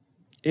people."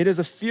 It is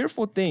a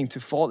fearful thing to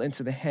fall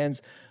into the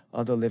hands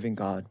of the living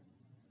God.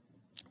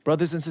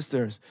 Brothers and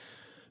sisters,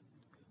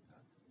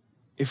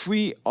 if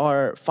we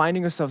are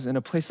finding ourselves in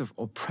a place of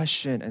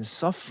oppression and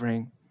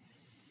suffering,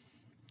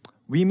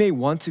 we may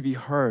want to be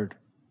heard.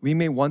 We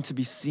may want to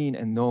be seen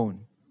and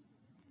known.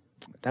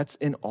 That's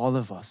in all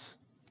of us.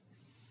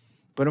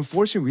 But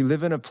unfortunately, we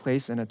live in a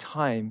place and a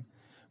time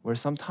where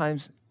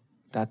sometimes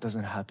that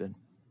doesn't happen.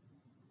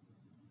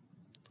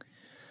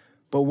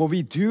 But what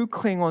we do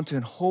cling on to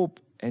in hope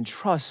and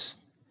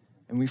trust,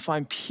 and we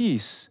find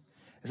peace,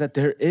 is that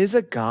there is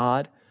a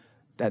God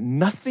that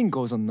nothing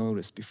goes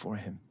unnoticed before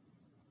Him.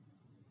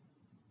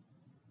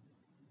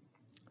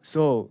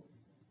 So,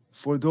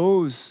 for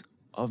those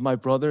of my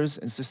brothers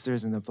and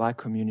sisters in the Black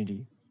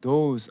community,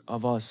 those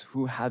of us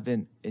who have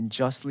been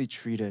unjustly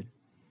treated,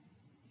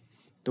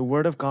 the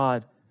Word of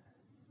God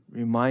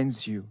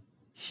reminds you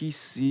He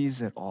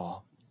sees it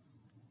all.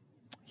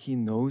 He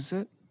knows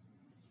it,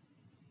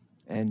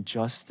 and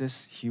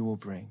justice He will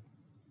bring.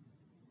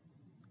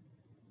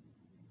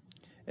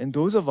 And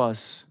those of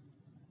us,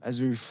 as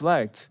we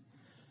reflect,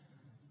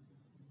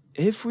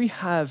 if we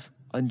have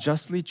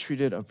unjustly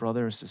treated a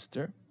brother or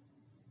sister,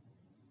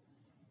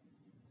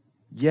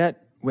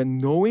 yet when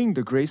knowing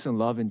the grace and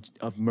love and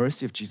of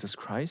mercy of Jesus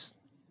Christ,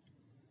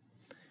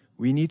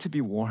 we need to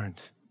be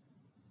warned.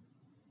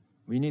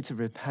 We need to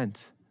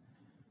repent.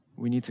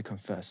 We need to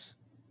confess.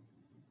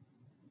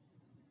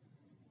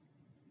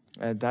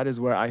 And that is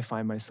where I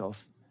find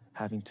myself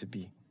having to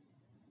be.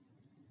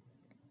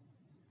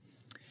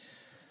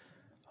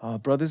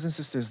 Brothers and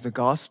sisters, the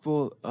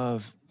gospel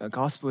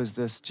is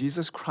this: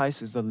 Jesus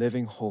Christ is the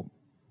living hope.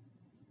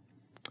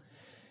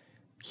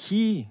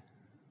 He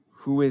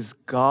who is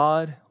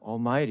God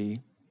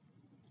Almighty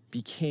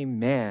became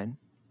man,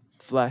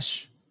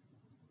 flesh,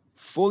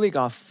 fully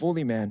God,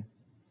 fully man.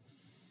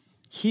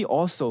 He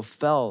also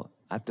fell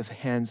at the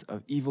hands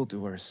of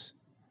evildoers.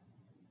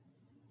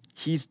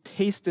 He's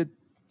tasted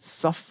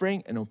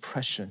suffering, and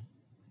oppression.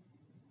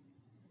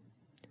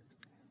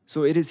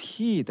 So it is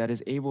He that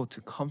is able to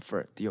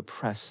comfort the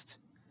oppressed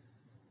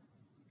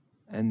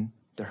and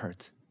the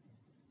hurt.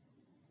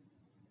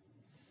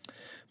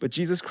 But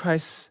Jesus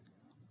Christ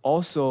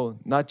also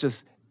not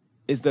just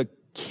is the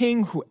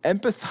King who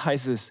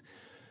empathizes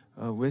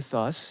with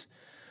us,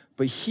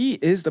 but He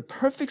is the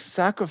perfect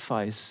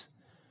sacrifice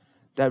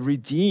that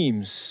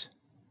redeems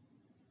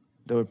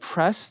the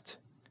oppressed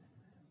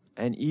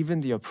and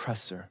even the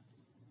oppressor.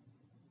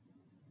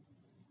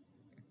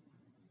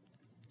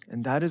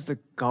 And that is the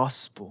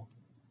gospel.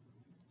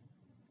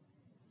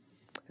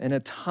 In a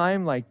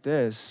time like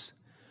this,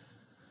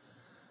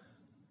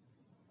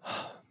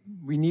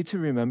 we need to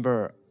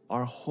remember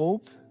our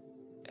hope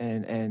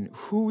and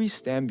who we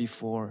stand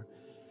before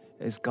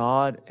is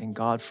God, and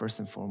God first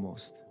and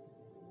foremost.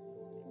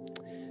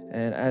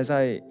 And as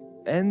I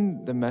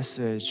end the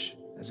message,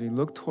 as we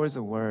look towards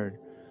the Word,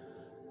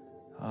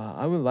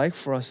 I would like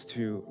for us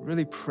to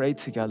really pray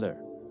together,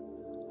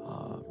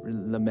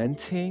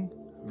 lamenting,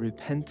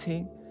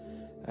 repenting,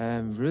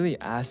 and really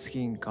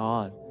asking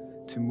God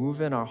to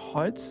move in our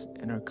hearts,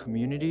 in our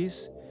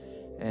communities,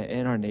 and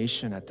in our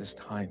nation at this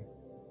time.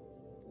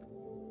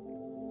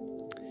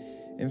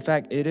 In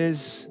fact, it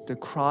is the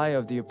cry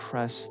of the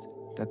oppressed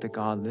that the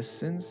God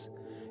listens.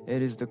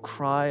 It is the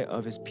cry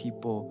of His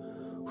people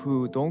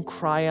who don't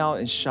cry out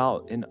and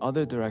shout in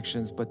other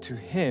directions, but to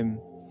Him,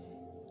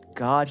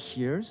 God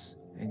hears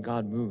and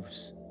God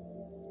moves.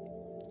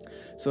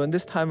 So in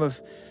this time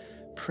of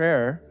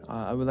prayer,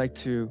 I would like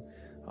to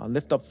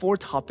lift up 4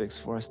 topics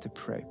for us to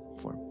pray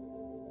for.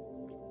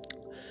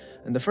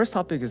 And the first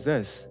topic is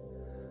this.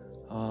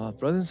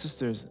 Brothers and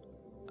sisters,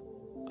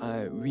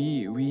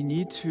 we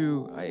need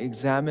to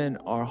examine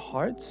our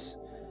hearts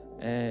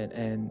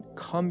and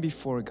come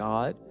before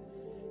God.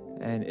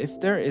 And if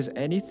there is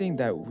anything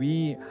that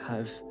we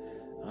have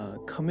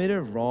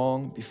committed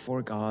wrong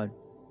before God,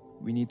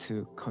 we need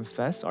to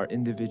confess our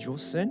individual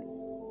sin.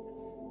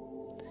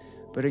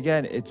 But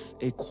again, it's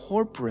a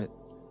corporate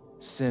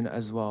sin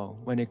as well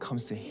when it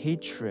comes to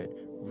hatred,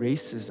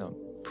 racism,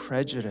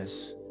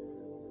 prejudice,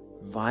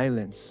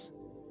 violence.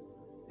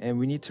 And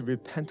we need to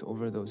repent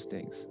over those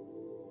things.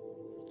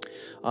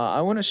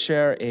 I want to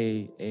share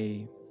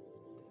a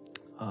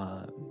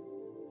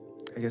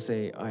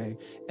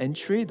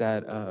entry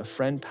that a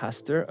friend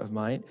pastor of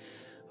mine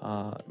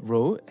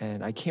wrote,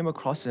 and I came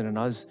across it,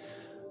 and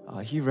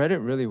he read it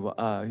really well,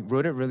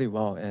 wrote it really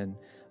well, and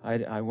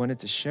I wanted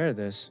to share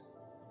this.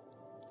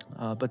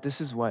 But this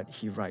is what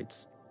he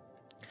writes.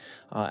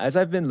 As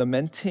I've been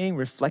lamenting,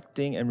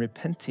 reflecting, and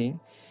repenting,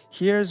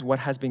 here's what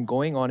has been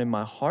going on in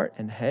my heart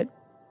and head.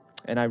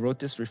 And I wrote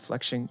this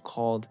reflection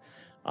called,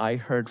 I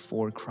Heard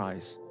 4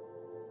 Cries.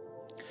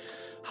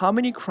 How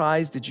many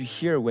cries did you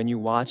hear when you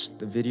watched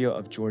the video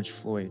of George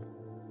Floyd?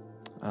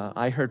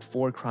 I heard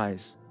 4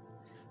 cries.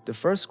 The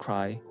first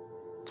cry,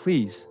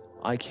 please,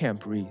 I can't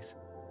breathe.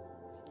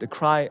 The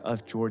cry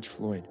of George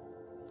Floyd,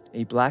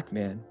 a black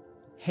man,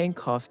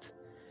 handcuffed,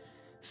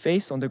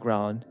 face on the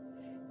ground,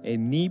 a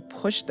knee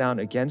pushed down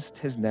against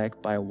his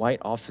neck by a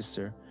white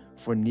officer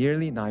for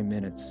nearly 9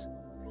 minutes.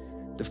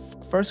 The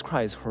first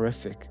cry is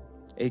horrific,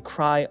 a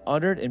cry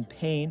uttered in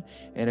pain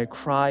and a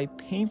cry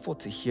painful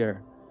to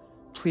hear.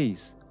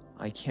 Please,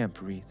 I can't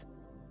breathe.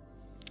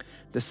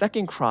 The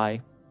second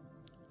cry,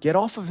 get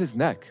off of his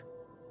neck.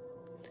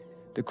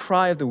 The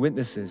cry of the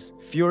witnesses,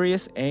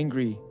 furious,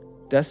 angry,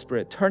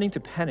 desperate, turning to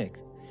panic.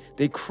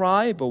 They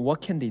cry, but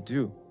what can they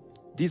do?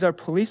 These are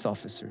police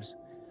officers.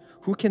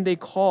 Who can they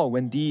call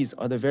when these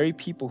are the very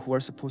people who are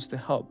supposed to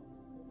help?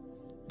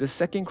 The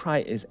second cry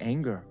is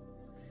anger,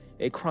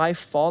 a cry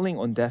falling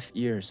on deaf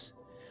ears.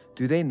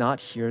 Do they not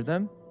hear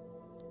them?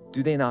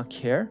 Do they not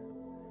care?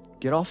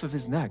 Get off of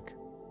his neck.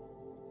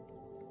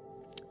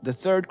 The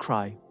third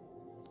cry,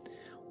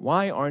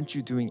 why aren't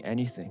you doing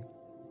anything?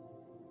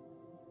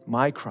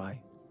 My cry,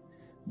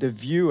 the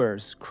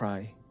viewer's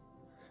cry.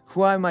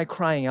 Who am I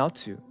crying out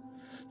to?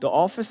 The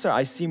officer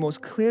I see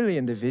most clearly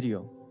in the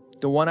video,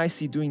 the one I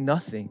see doing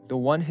nothing, the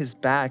one his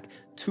back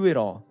to it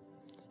all.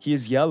 He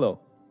is yellow.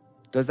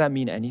 Does that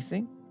mean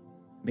anything?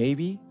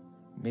 Maybe,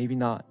 maybe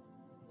not.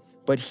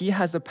 But he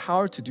has the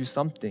power to do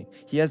something.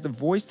 He has the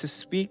voice to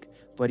speak,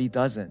 but he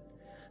doesn't.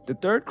 The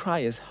third cry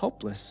is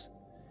helpless,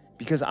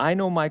 because I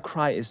know my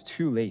cry is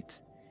too late.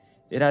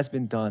 It has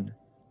been done.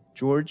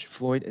 George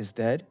Floyd is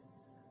dead.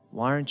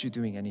 Why aren't you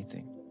doing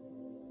anything?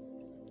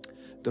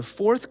 The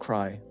fourth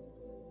cry,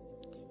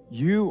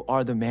 you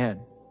are the man.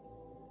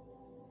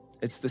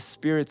 It's the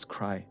Spirit's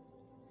cry.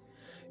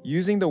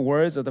 Using the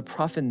words of the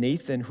prophet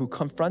Nathan, who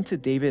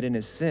confronted David in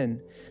his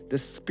sin, the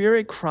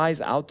Spirit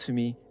cries out to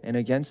me and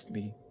against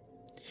me.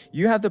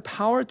 You have the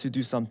power to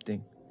do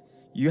something.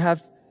 You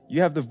have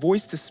the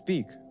voice to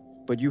speak,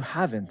 but you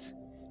haven't.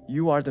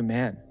 You are the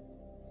man.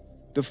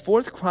 The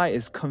fourth cry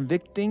is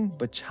convicting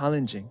but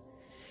challenging.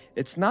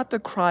 It's not the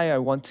cry I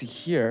want to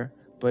hear,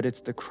 but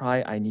it's the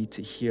cry I need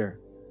to hear.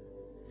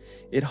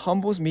 It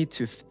humbles me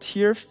to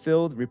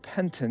tear-filled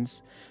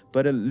repentance,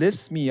 but it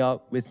lifts me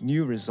up with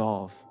new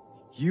resolve.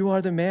 You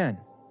are the man.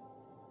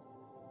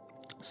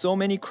 So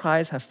many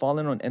cries have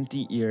fallen on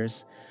empty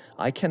ears.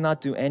 I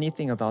cannot do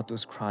anything about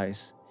those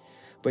cries.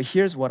 But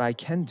here's what I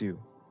can do.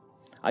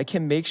 I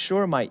can make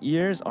sure my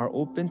ears are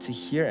open to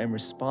hear and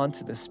respond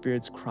to the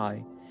Spirit's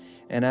cry.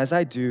 And as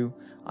I do,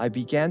 I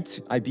begin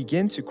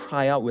to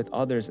cry out with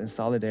others in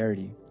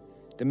solidarity.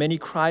 The many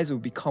cries will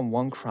become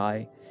one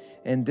cry,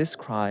 and this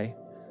cry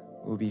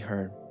will be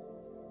heard.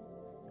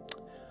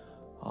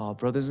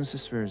 Brothers and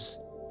sisters,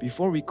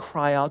 before we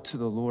cry out to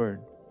the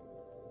Lord,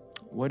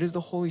 what is the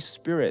Holy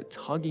Spirit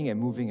tugging and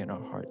moving in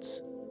our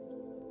hearts?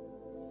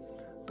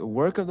 The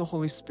work of the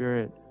Holy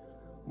Spirit,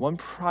 one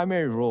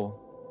primary role,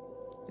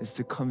 is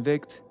to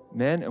convict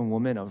men and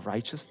women of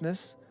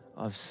righteousness,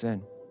 of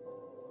sin.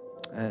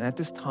 And at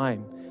this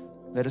time,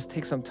 let us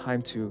take some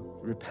time to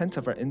repent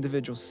of our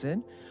individual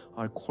sin,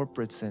 our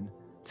corporate sin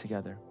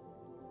together.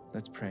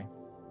 Let's pray.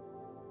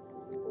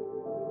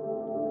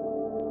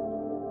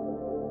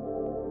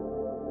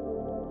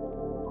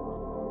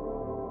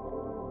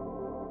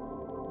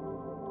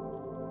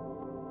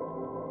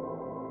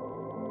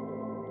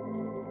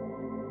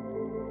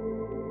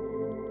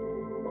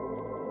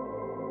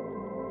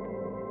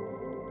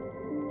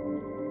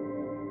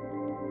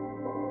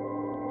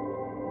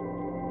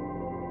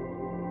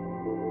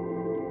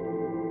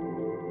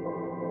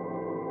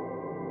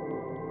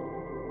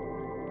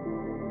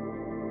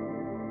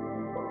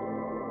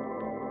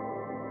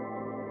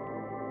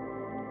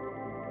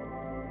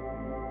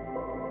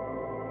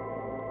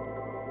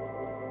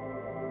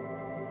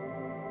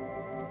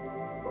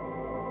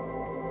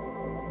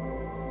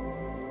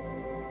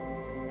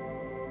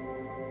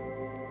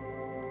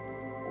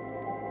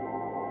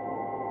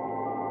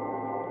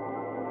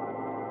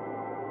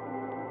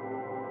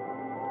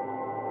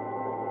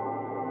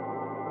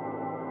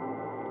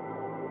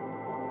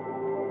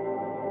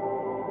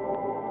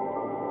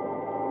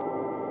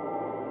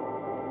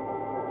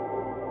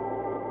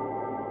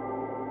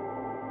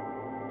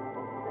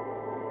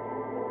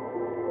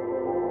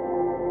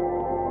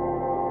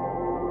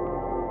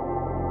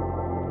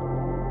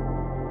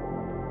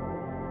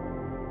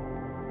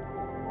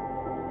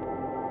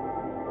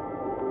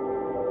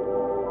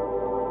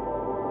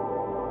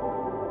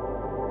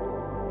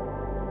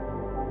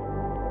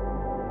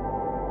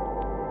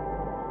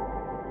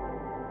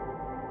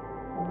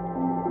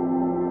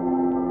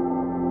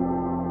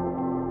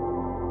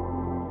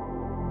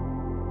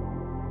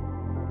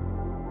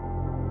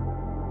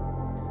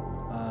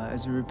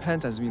 As we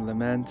repent, as we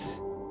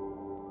lament,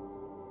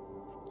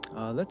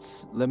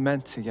 let's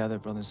lament together,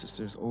 brothers and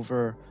sisters,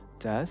 over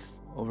death,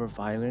 over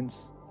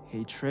violence,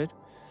 hatred.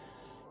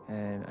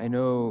 And I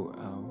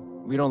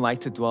know we don't like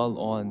to dwell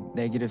on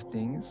negative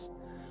things,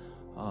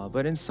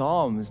 but in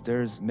Psalms,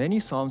 there's many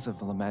Psalms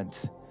of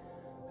lament.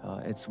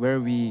 It's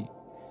where we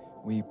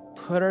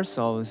put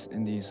ourselves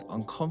in these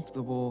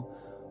uncomfortable,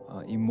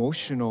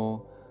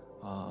 emotional,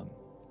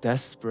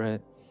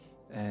 desperate,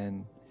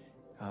 and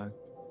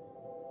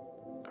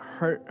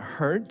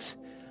hurt,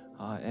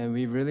 and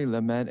we really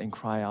lament and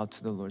cry out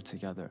to the Lord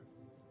together,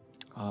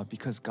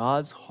 because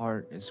God's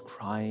heart is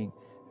crying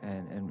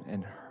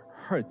and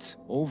hurt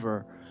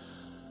over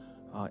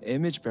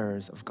image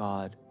bearers of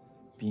God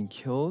being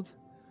killed,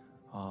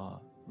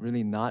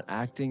 really not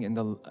acting in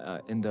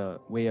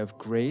the way of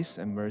grace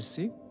and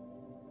mercy.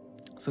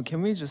 So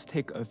can we just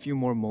take a few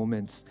more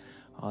moments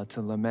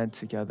to lament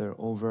together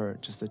over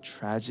just the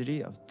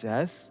tragedy of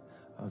death,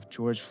 of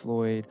George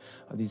Floyd,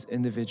 of these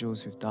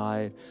individuals who've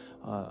died,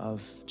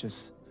 of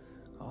just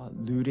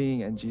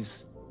looting and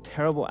these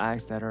terrible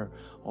acts that are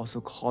also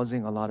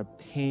causing a lot of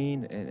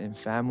pain in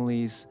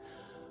families.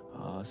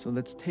 So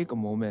let's take a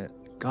moment.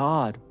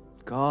 God,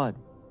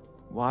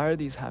 why are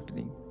these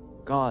happening?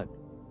 God,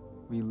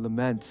 we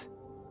lament.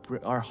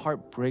 Our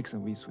heart breaks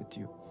and weeps with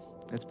you.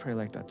 Let's pray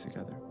like that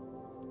together.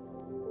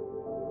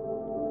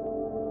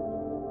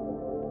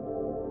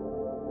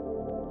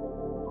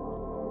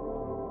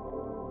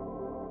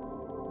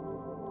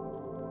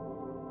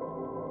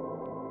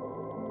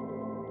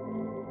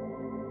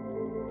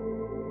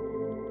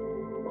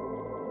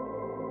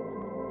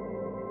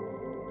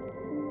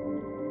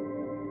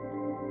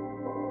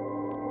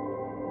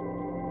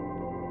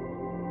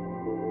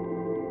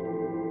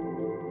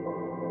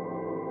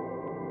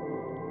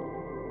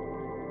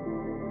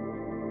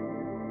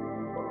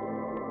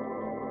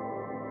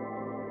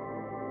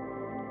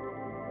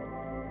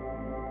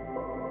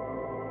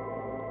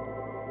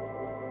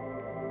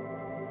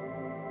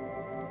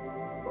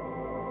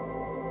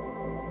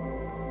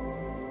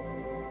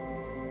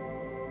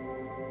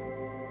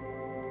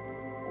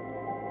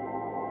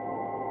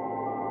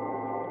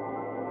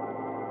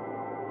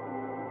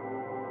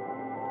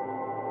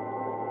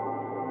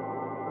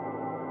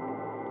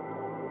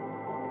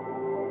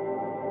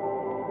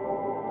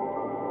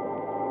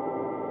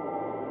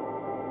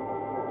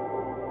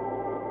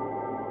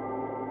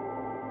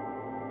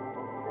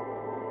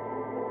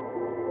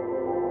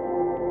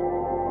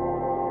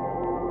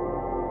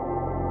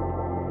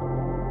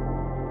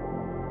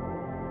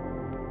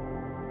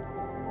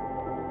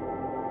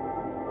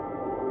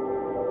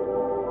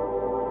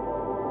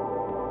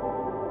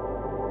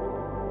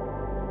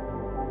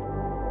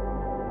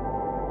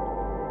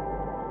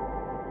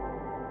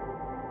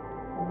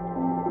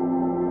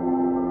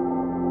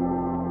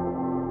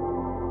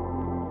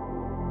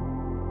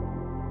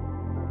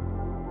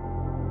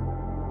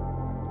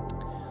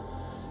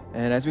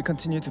 And as we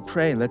continue to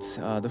pray,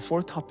 the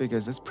fourth topic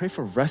is let's pray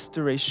for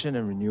restoration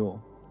and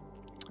renewal.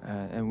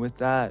 And with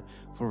that,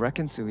 for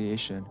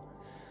reconciliation.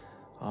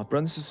 Brothers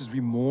and sisters, we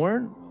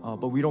mourn,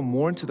 but we don't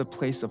mourn to the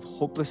place of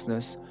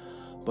hopelessness,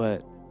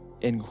 but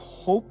in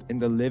hope in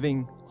the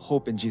living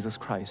hope in Jesus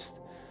Christ.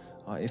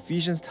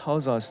 Ephesians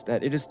tells us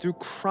that it is through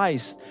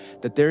Christ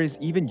that there is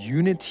even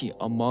unity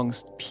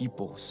amongst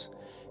peoples,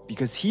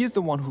 because He is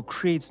the one who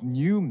creates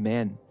new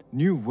men,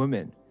 new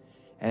women,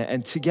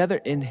 and together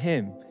in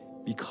Him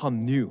become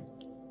new.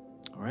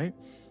 All right?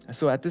 And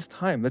so at this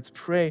time, let's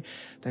pray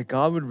that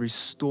God would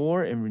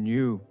restore and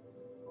renew,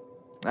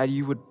 that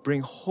you would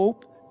bring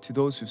hope to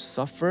those who've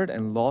suffered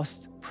and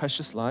lost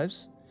precious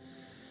lives,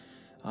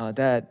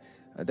 that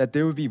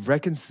there would be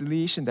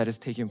reconciliation that is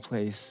taking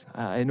place.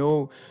 I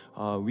know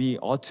we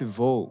ought to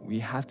vote. We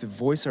have to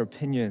voice our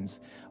opinions,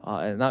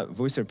 and not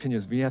voice our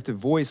opinions. We have to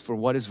voice for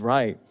what is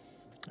right,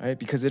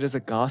 because it is a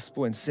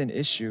gospel and sin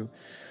issue.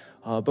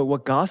 But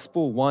what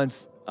gospel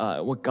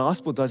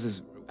does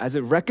is, as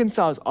it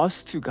reconciles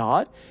us to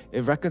God,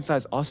 it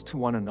reconciles us to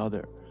one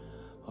another.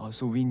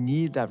 So we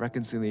need that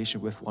reconciliation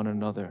with one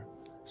another.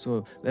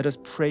 So let us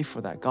pray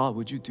for that. God,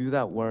 would you do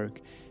that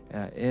work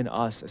in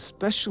us,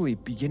 especially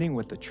beginning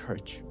with the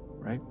church,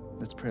 right?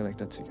 Let's pray like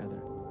that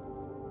together.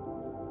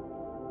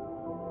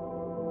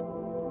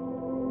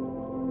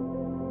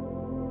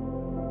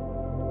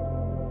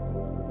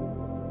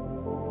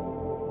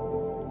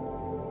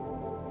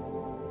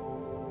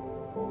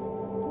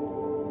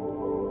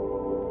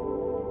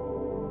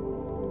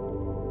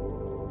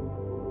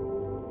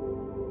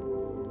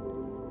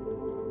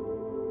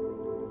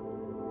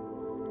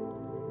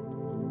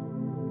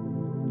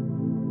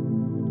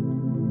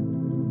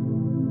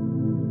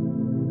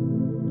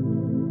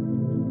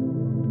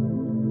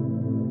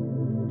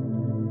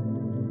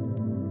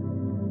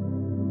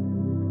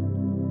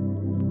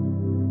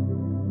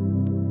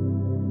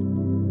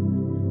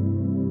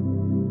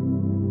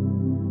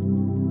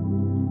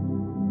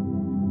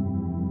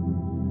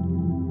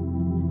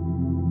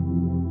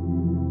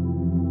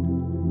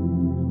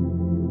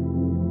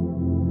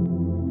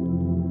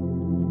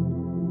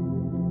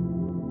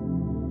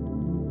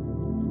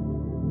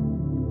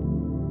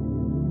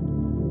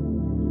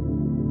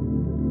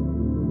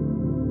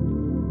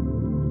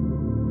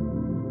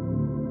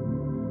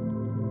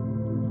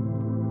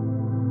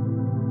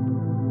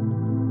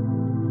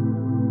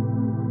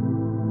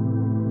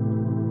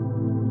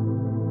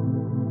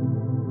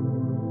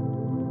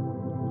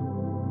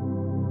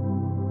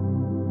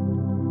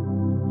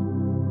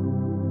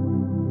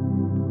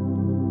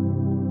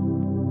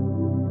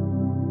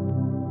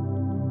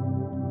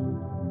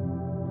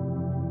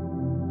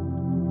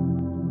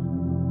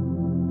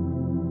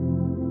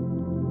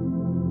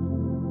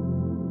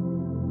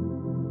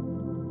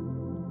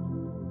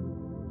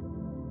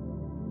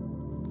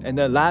 And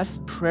the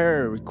last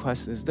prayer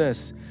request is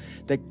this,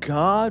 that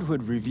God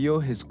would reveal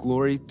His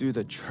glory through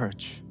the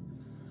church.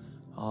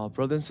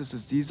 Brothers and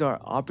sisters, these are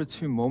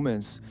opportune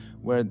moments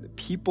where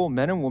people,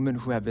 men and women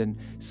who have been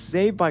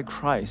saved by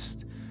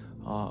Christ,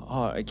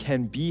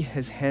 can be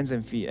His hands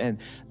and feet. And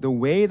the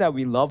way that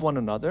we love one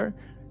another,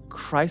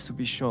 Christ will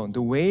be shown.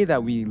 The way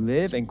that we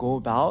live and go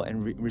about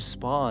and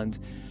respond,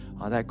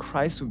 that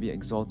Christ will be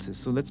exalted.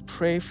 So let's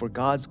pray for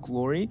God's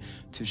glory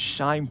to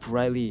shine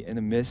brightly in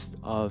the midst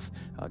of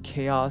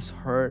chaos,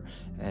 hurt,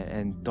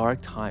 and dark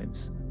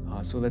times.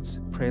 So let's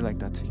pray like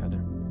that together.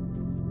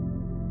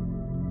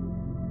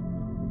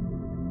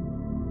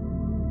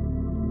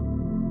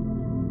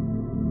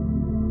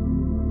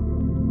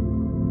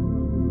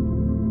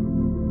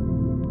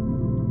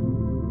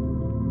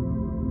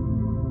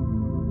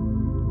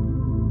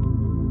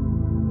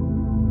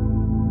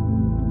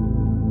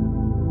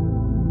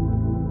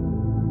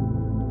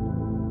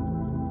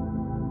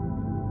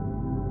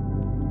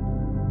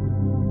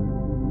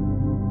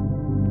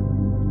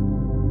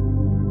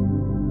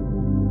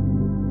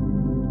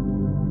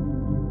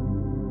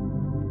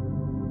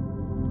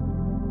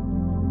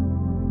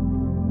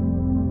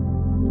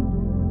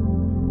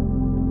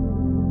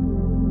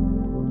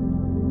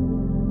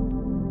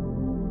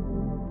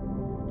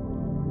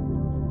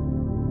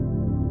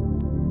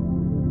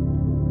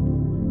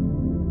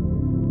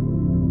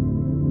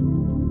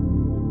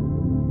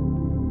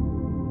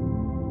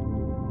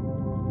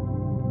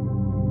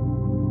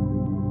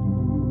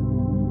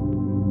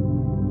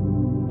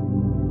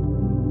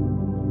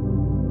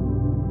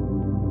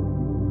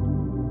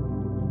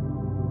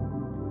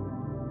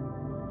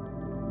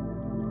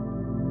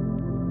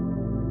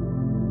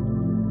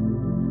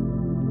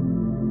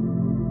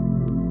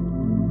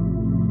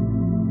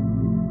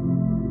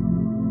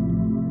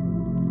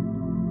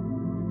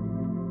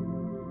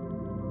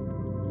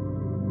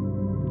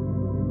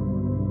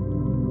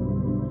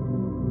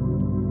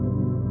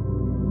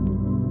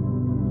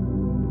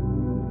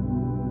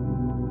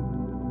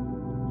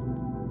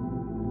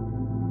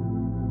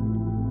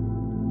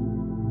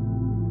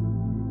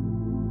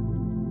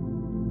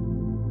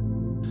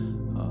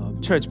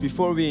 Church,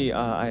 before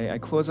I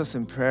close us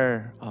in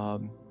prayer,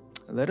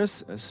 let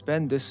us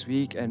spend this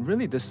week and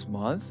really this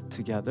month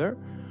together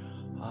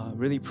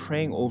really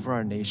praying over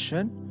our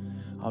nation,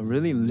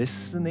 really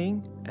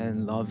listening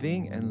and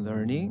loving and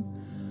learning.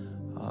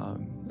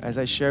 As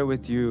I share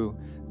with you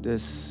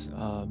this,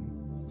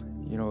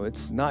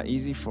 it's not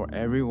easy for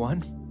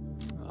everyone.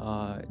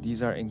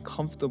 These are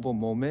uncomfortable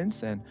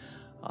moments, and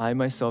I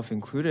myself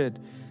included.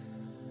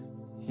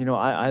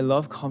 I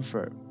love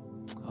comfort,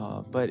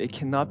 but it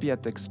cannot be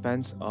at the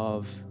expense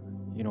of,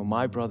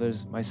 my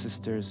brothers, my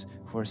sisters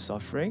who are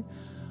suffering.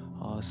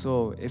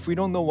 So if we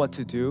don't know what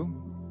to do,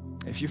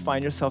 if you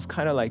find yourself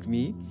kind of like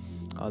me,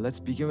 let's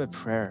begin with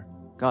prayer.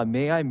 God,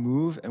 may I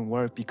move and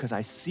work because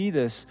I see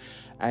this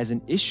as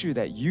an issue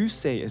that you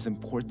say is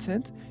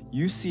important.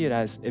 You see it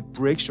as it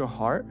breaks your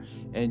heart,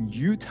 and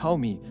you tell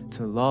me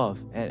to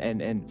love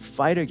and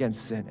fight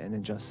against sin and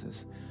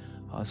injustice.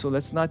 So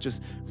let's not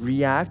just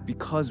react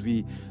because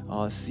we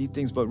see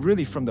things, but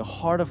really from the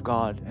heart of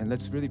God, and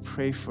let's really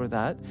pray for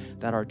that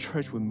our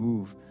church would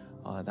move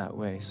that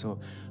way. So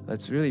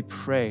let's really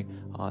pray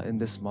in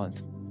this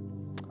month.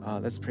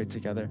 Let's pray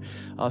together.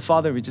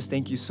 Father, we just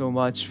thank you so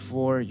much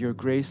for your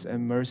grace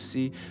and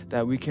mercy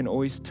that we can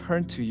always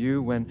turn to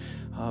you when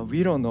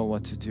we don't know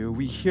what to do.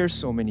 We hear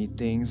so many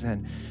things,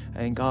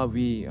 and God,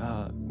 we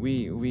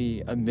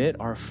admit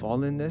our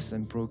fallenness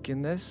and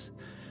brokenness.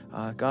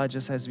 God,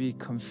 just as we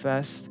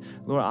confessed,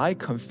 Lord, I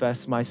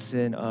confess my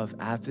sin of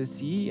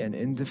apathy and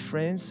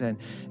indifference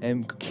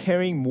and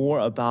caring more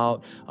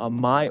about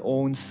my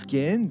own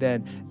skin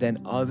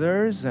than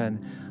others.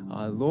 And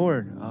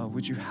Lord,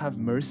 would you have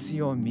mercy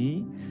on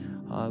me?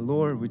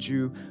 Lord, would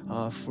you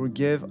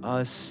forgive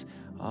us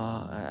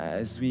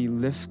as we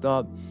lift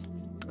up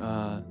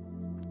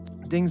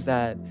things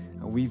that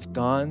we've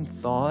done,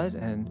 thought,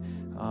 and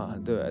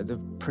the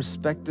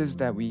perspectives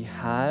that we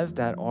have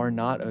that are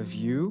not of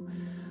you.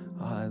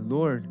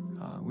 Lord,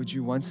 would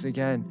you once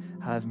again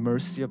have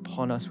mercy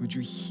upon us? Would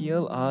you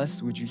heal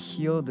us? Would you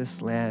heal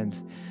this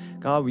land?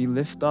 God, we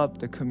lift up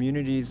the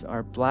communities,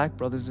 our Black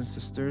brothers and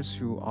sisters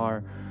who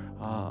are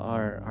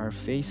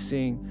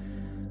facing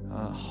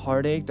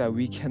heartache that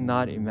we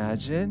cannot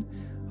imagine.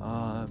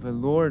 But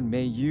Lord,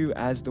 may you,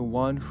 as the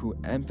one who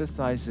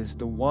empathizes,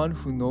 the one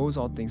who knows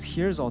all things,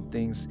 hears all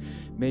things,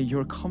 may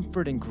your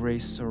comfort and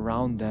grace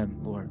surround them,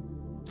 Lord.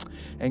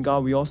 And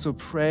God, we also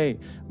pray,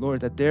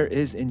 Lord, that there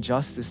is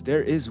injustice,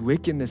 there is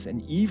wickedness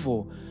and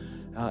evil,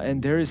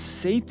 and there is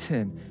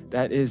Satan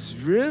that is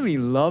really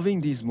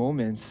loving these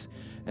moments.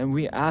 And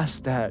we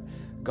ask that,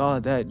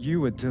 God, that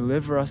you would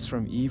deliver us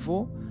from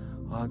evil.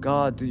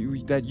 God,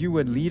 that you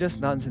would lead us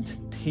not into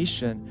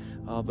temptation,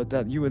 but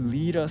that you would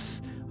lead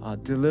us,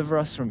 deliver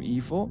us from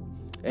evil.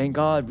 And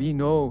God, we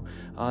know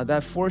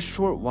that for a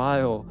short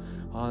while,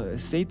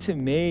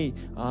 Satan may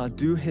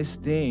do his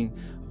thing,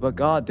 but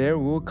God, there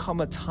will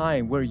come a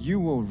time where you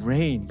will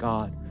reign,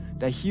 God,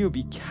 that he will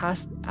be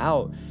cast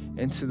out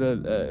into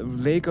the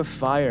lake of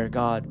fire,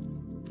 God.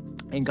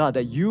 And God,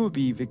 that you will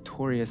be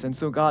victorious. And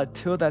so God,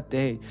 till that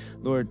day,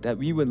 Lord, that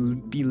we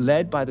would be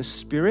led by the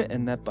Spirit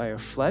and not by our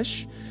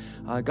flesh.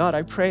 God,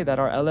 I pray that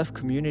our LF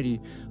community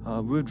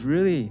would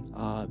really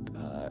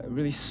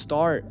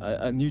start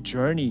a new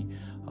journey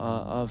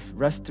of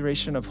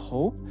restoration of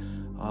hope,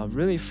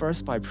 really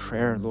first by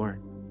prayer,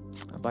 Lord,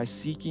 by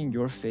seeking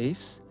your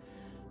face,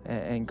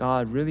 and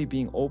God, really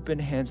being open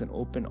hands and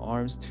open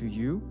arms to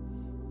you.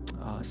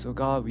 So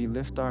God, we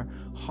lift our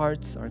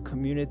hearts, our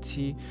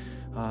community,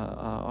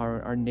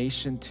 our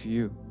nation to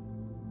you.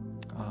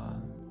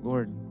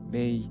 Lord,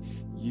 may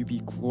you be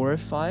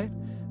glorified,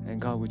 and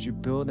God, would you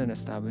build and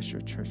establish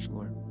your church,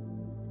 Lord.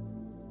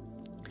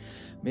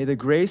 May the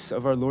grace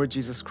of our Lord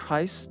Jesus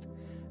Christ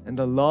and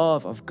the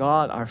love of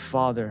God our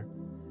Father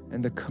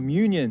and the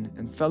communion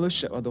and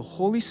fellowship of the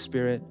Holy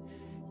Spirit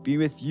be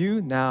with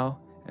you now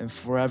and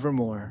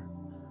forevermore.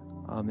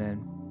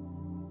 Amen.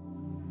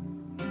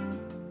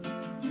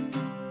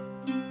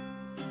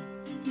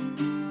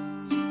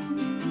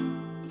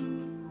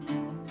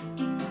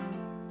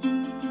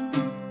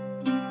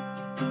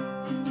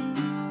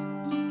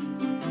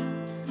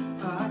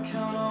 I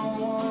count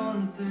on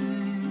one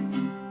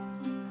thing,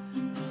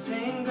 the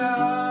same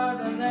God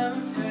that never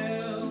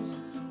fails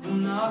will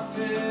not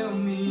fail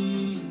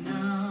me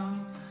now.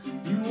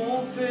 You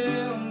won't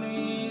fail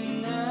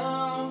me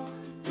now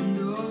in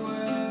the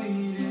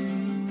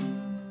waiting.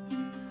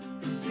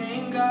 The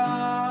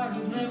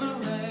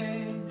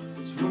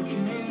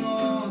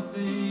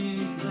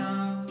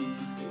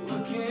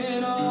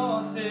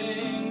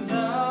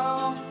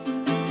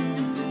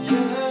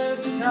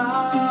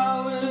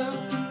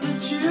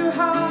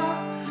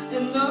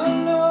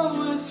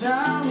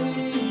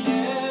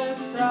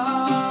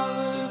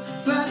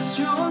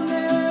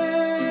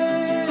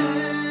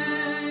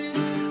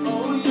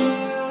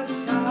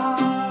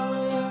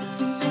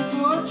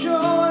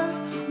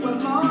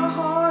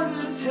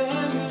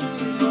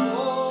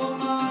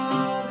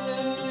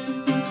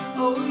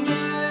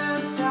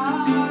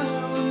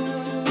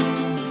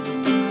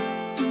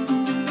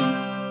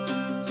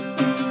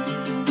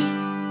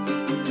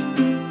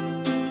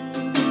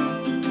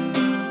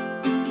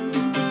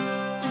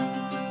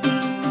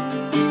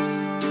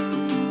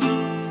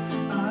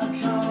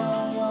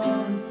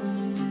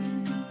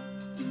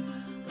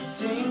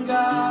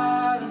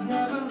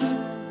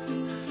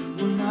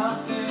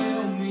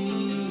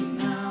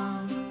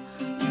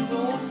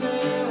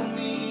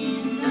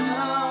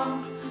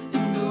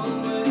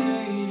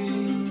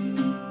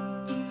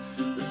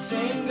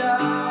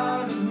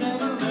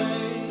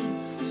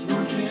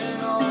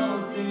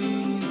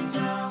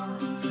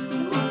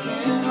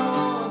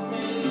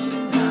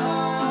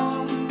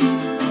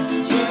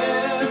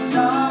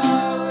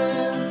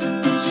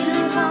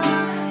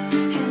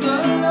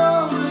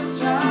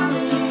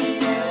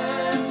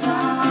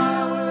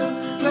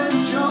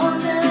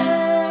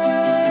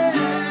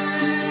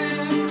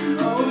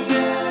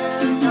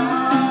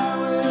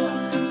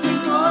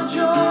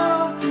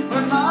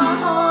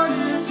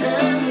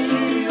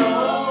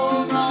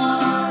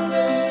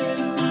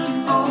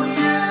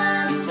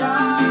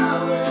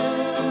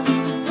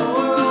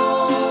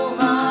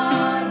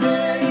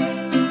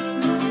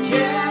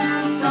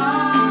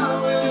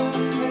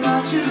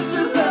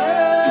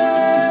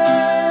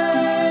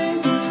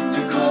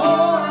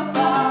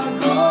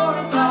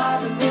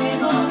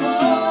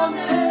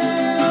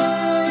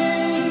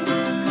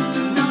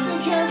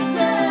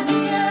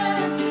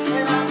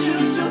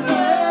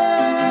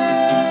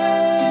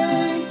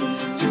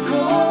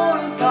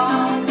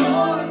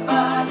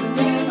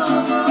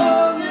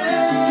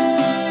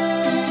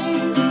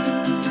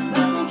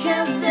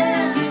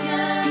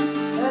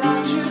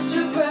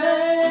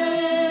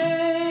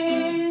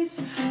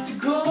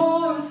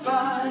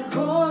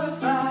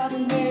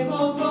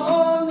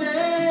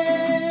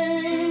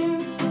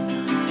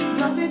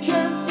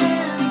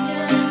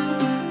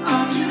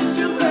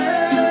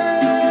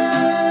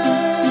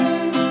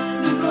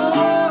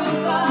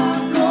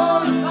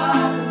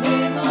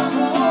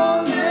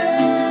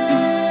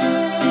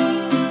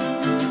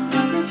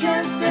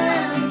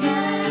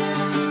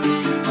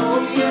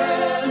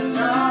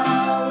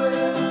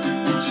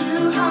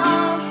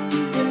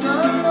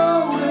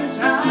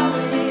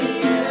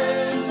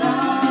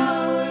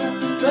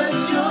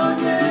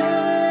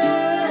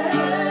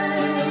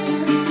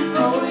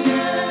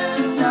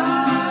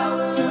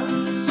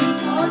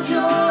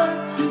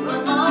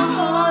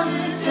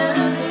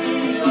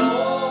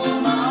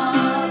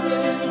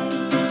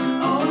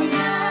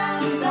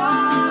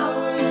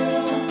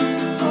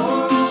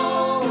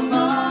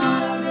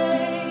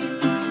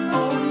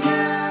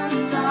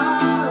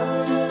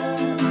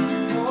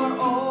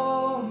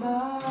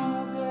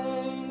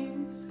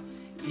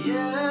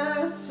Yeah.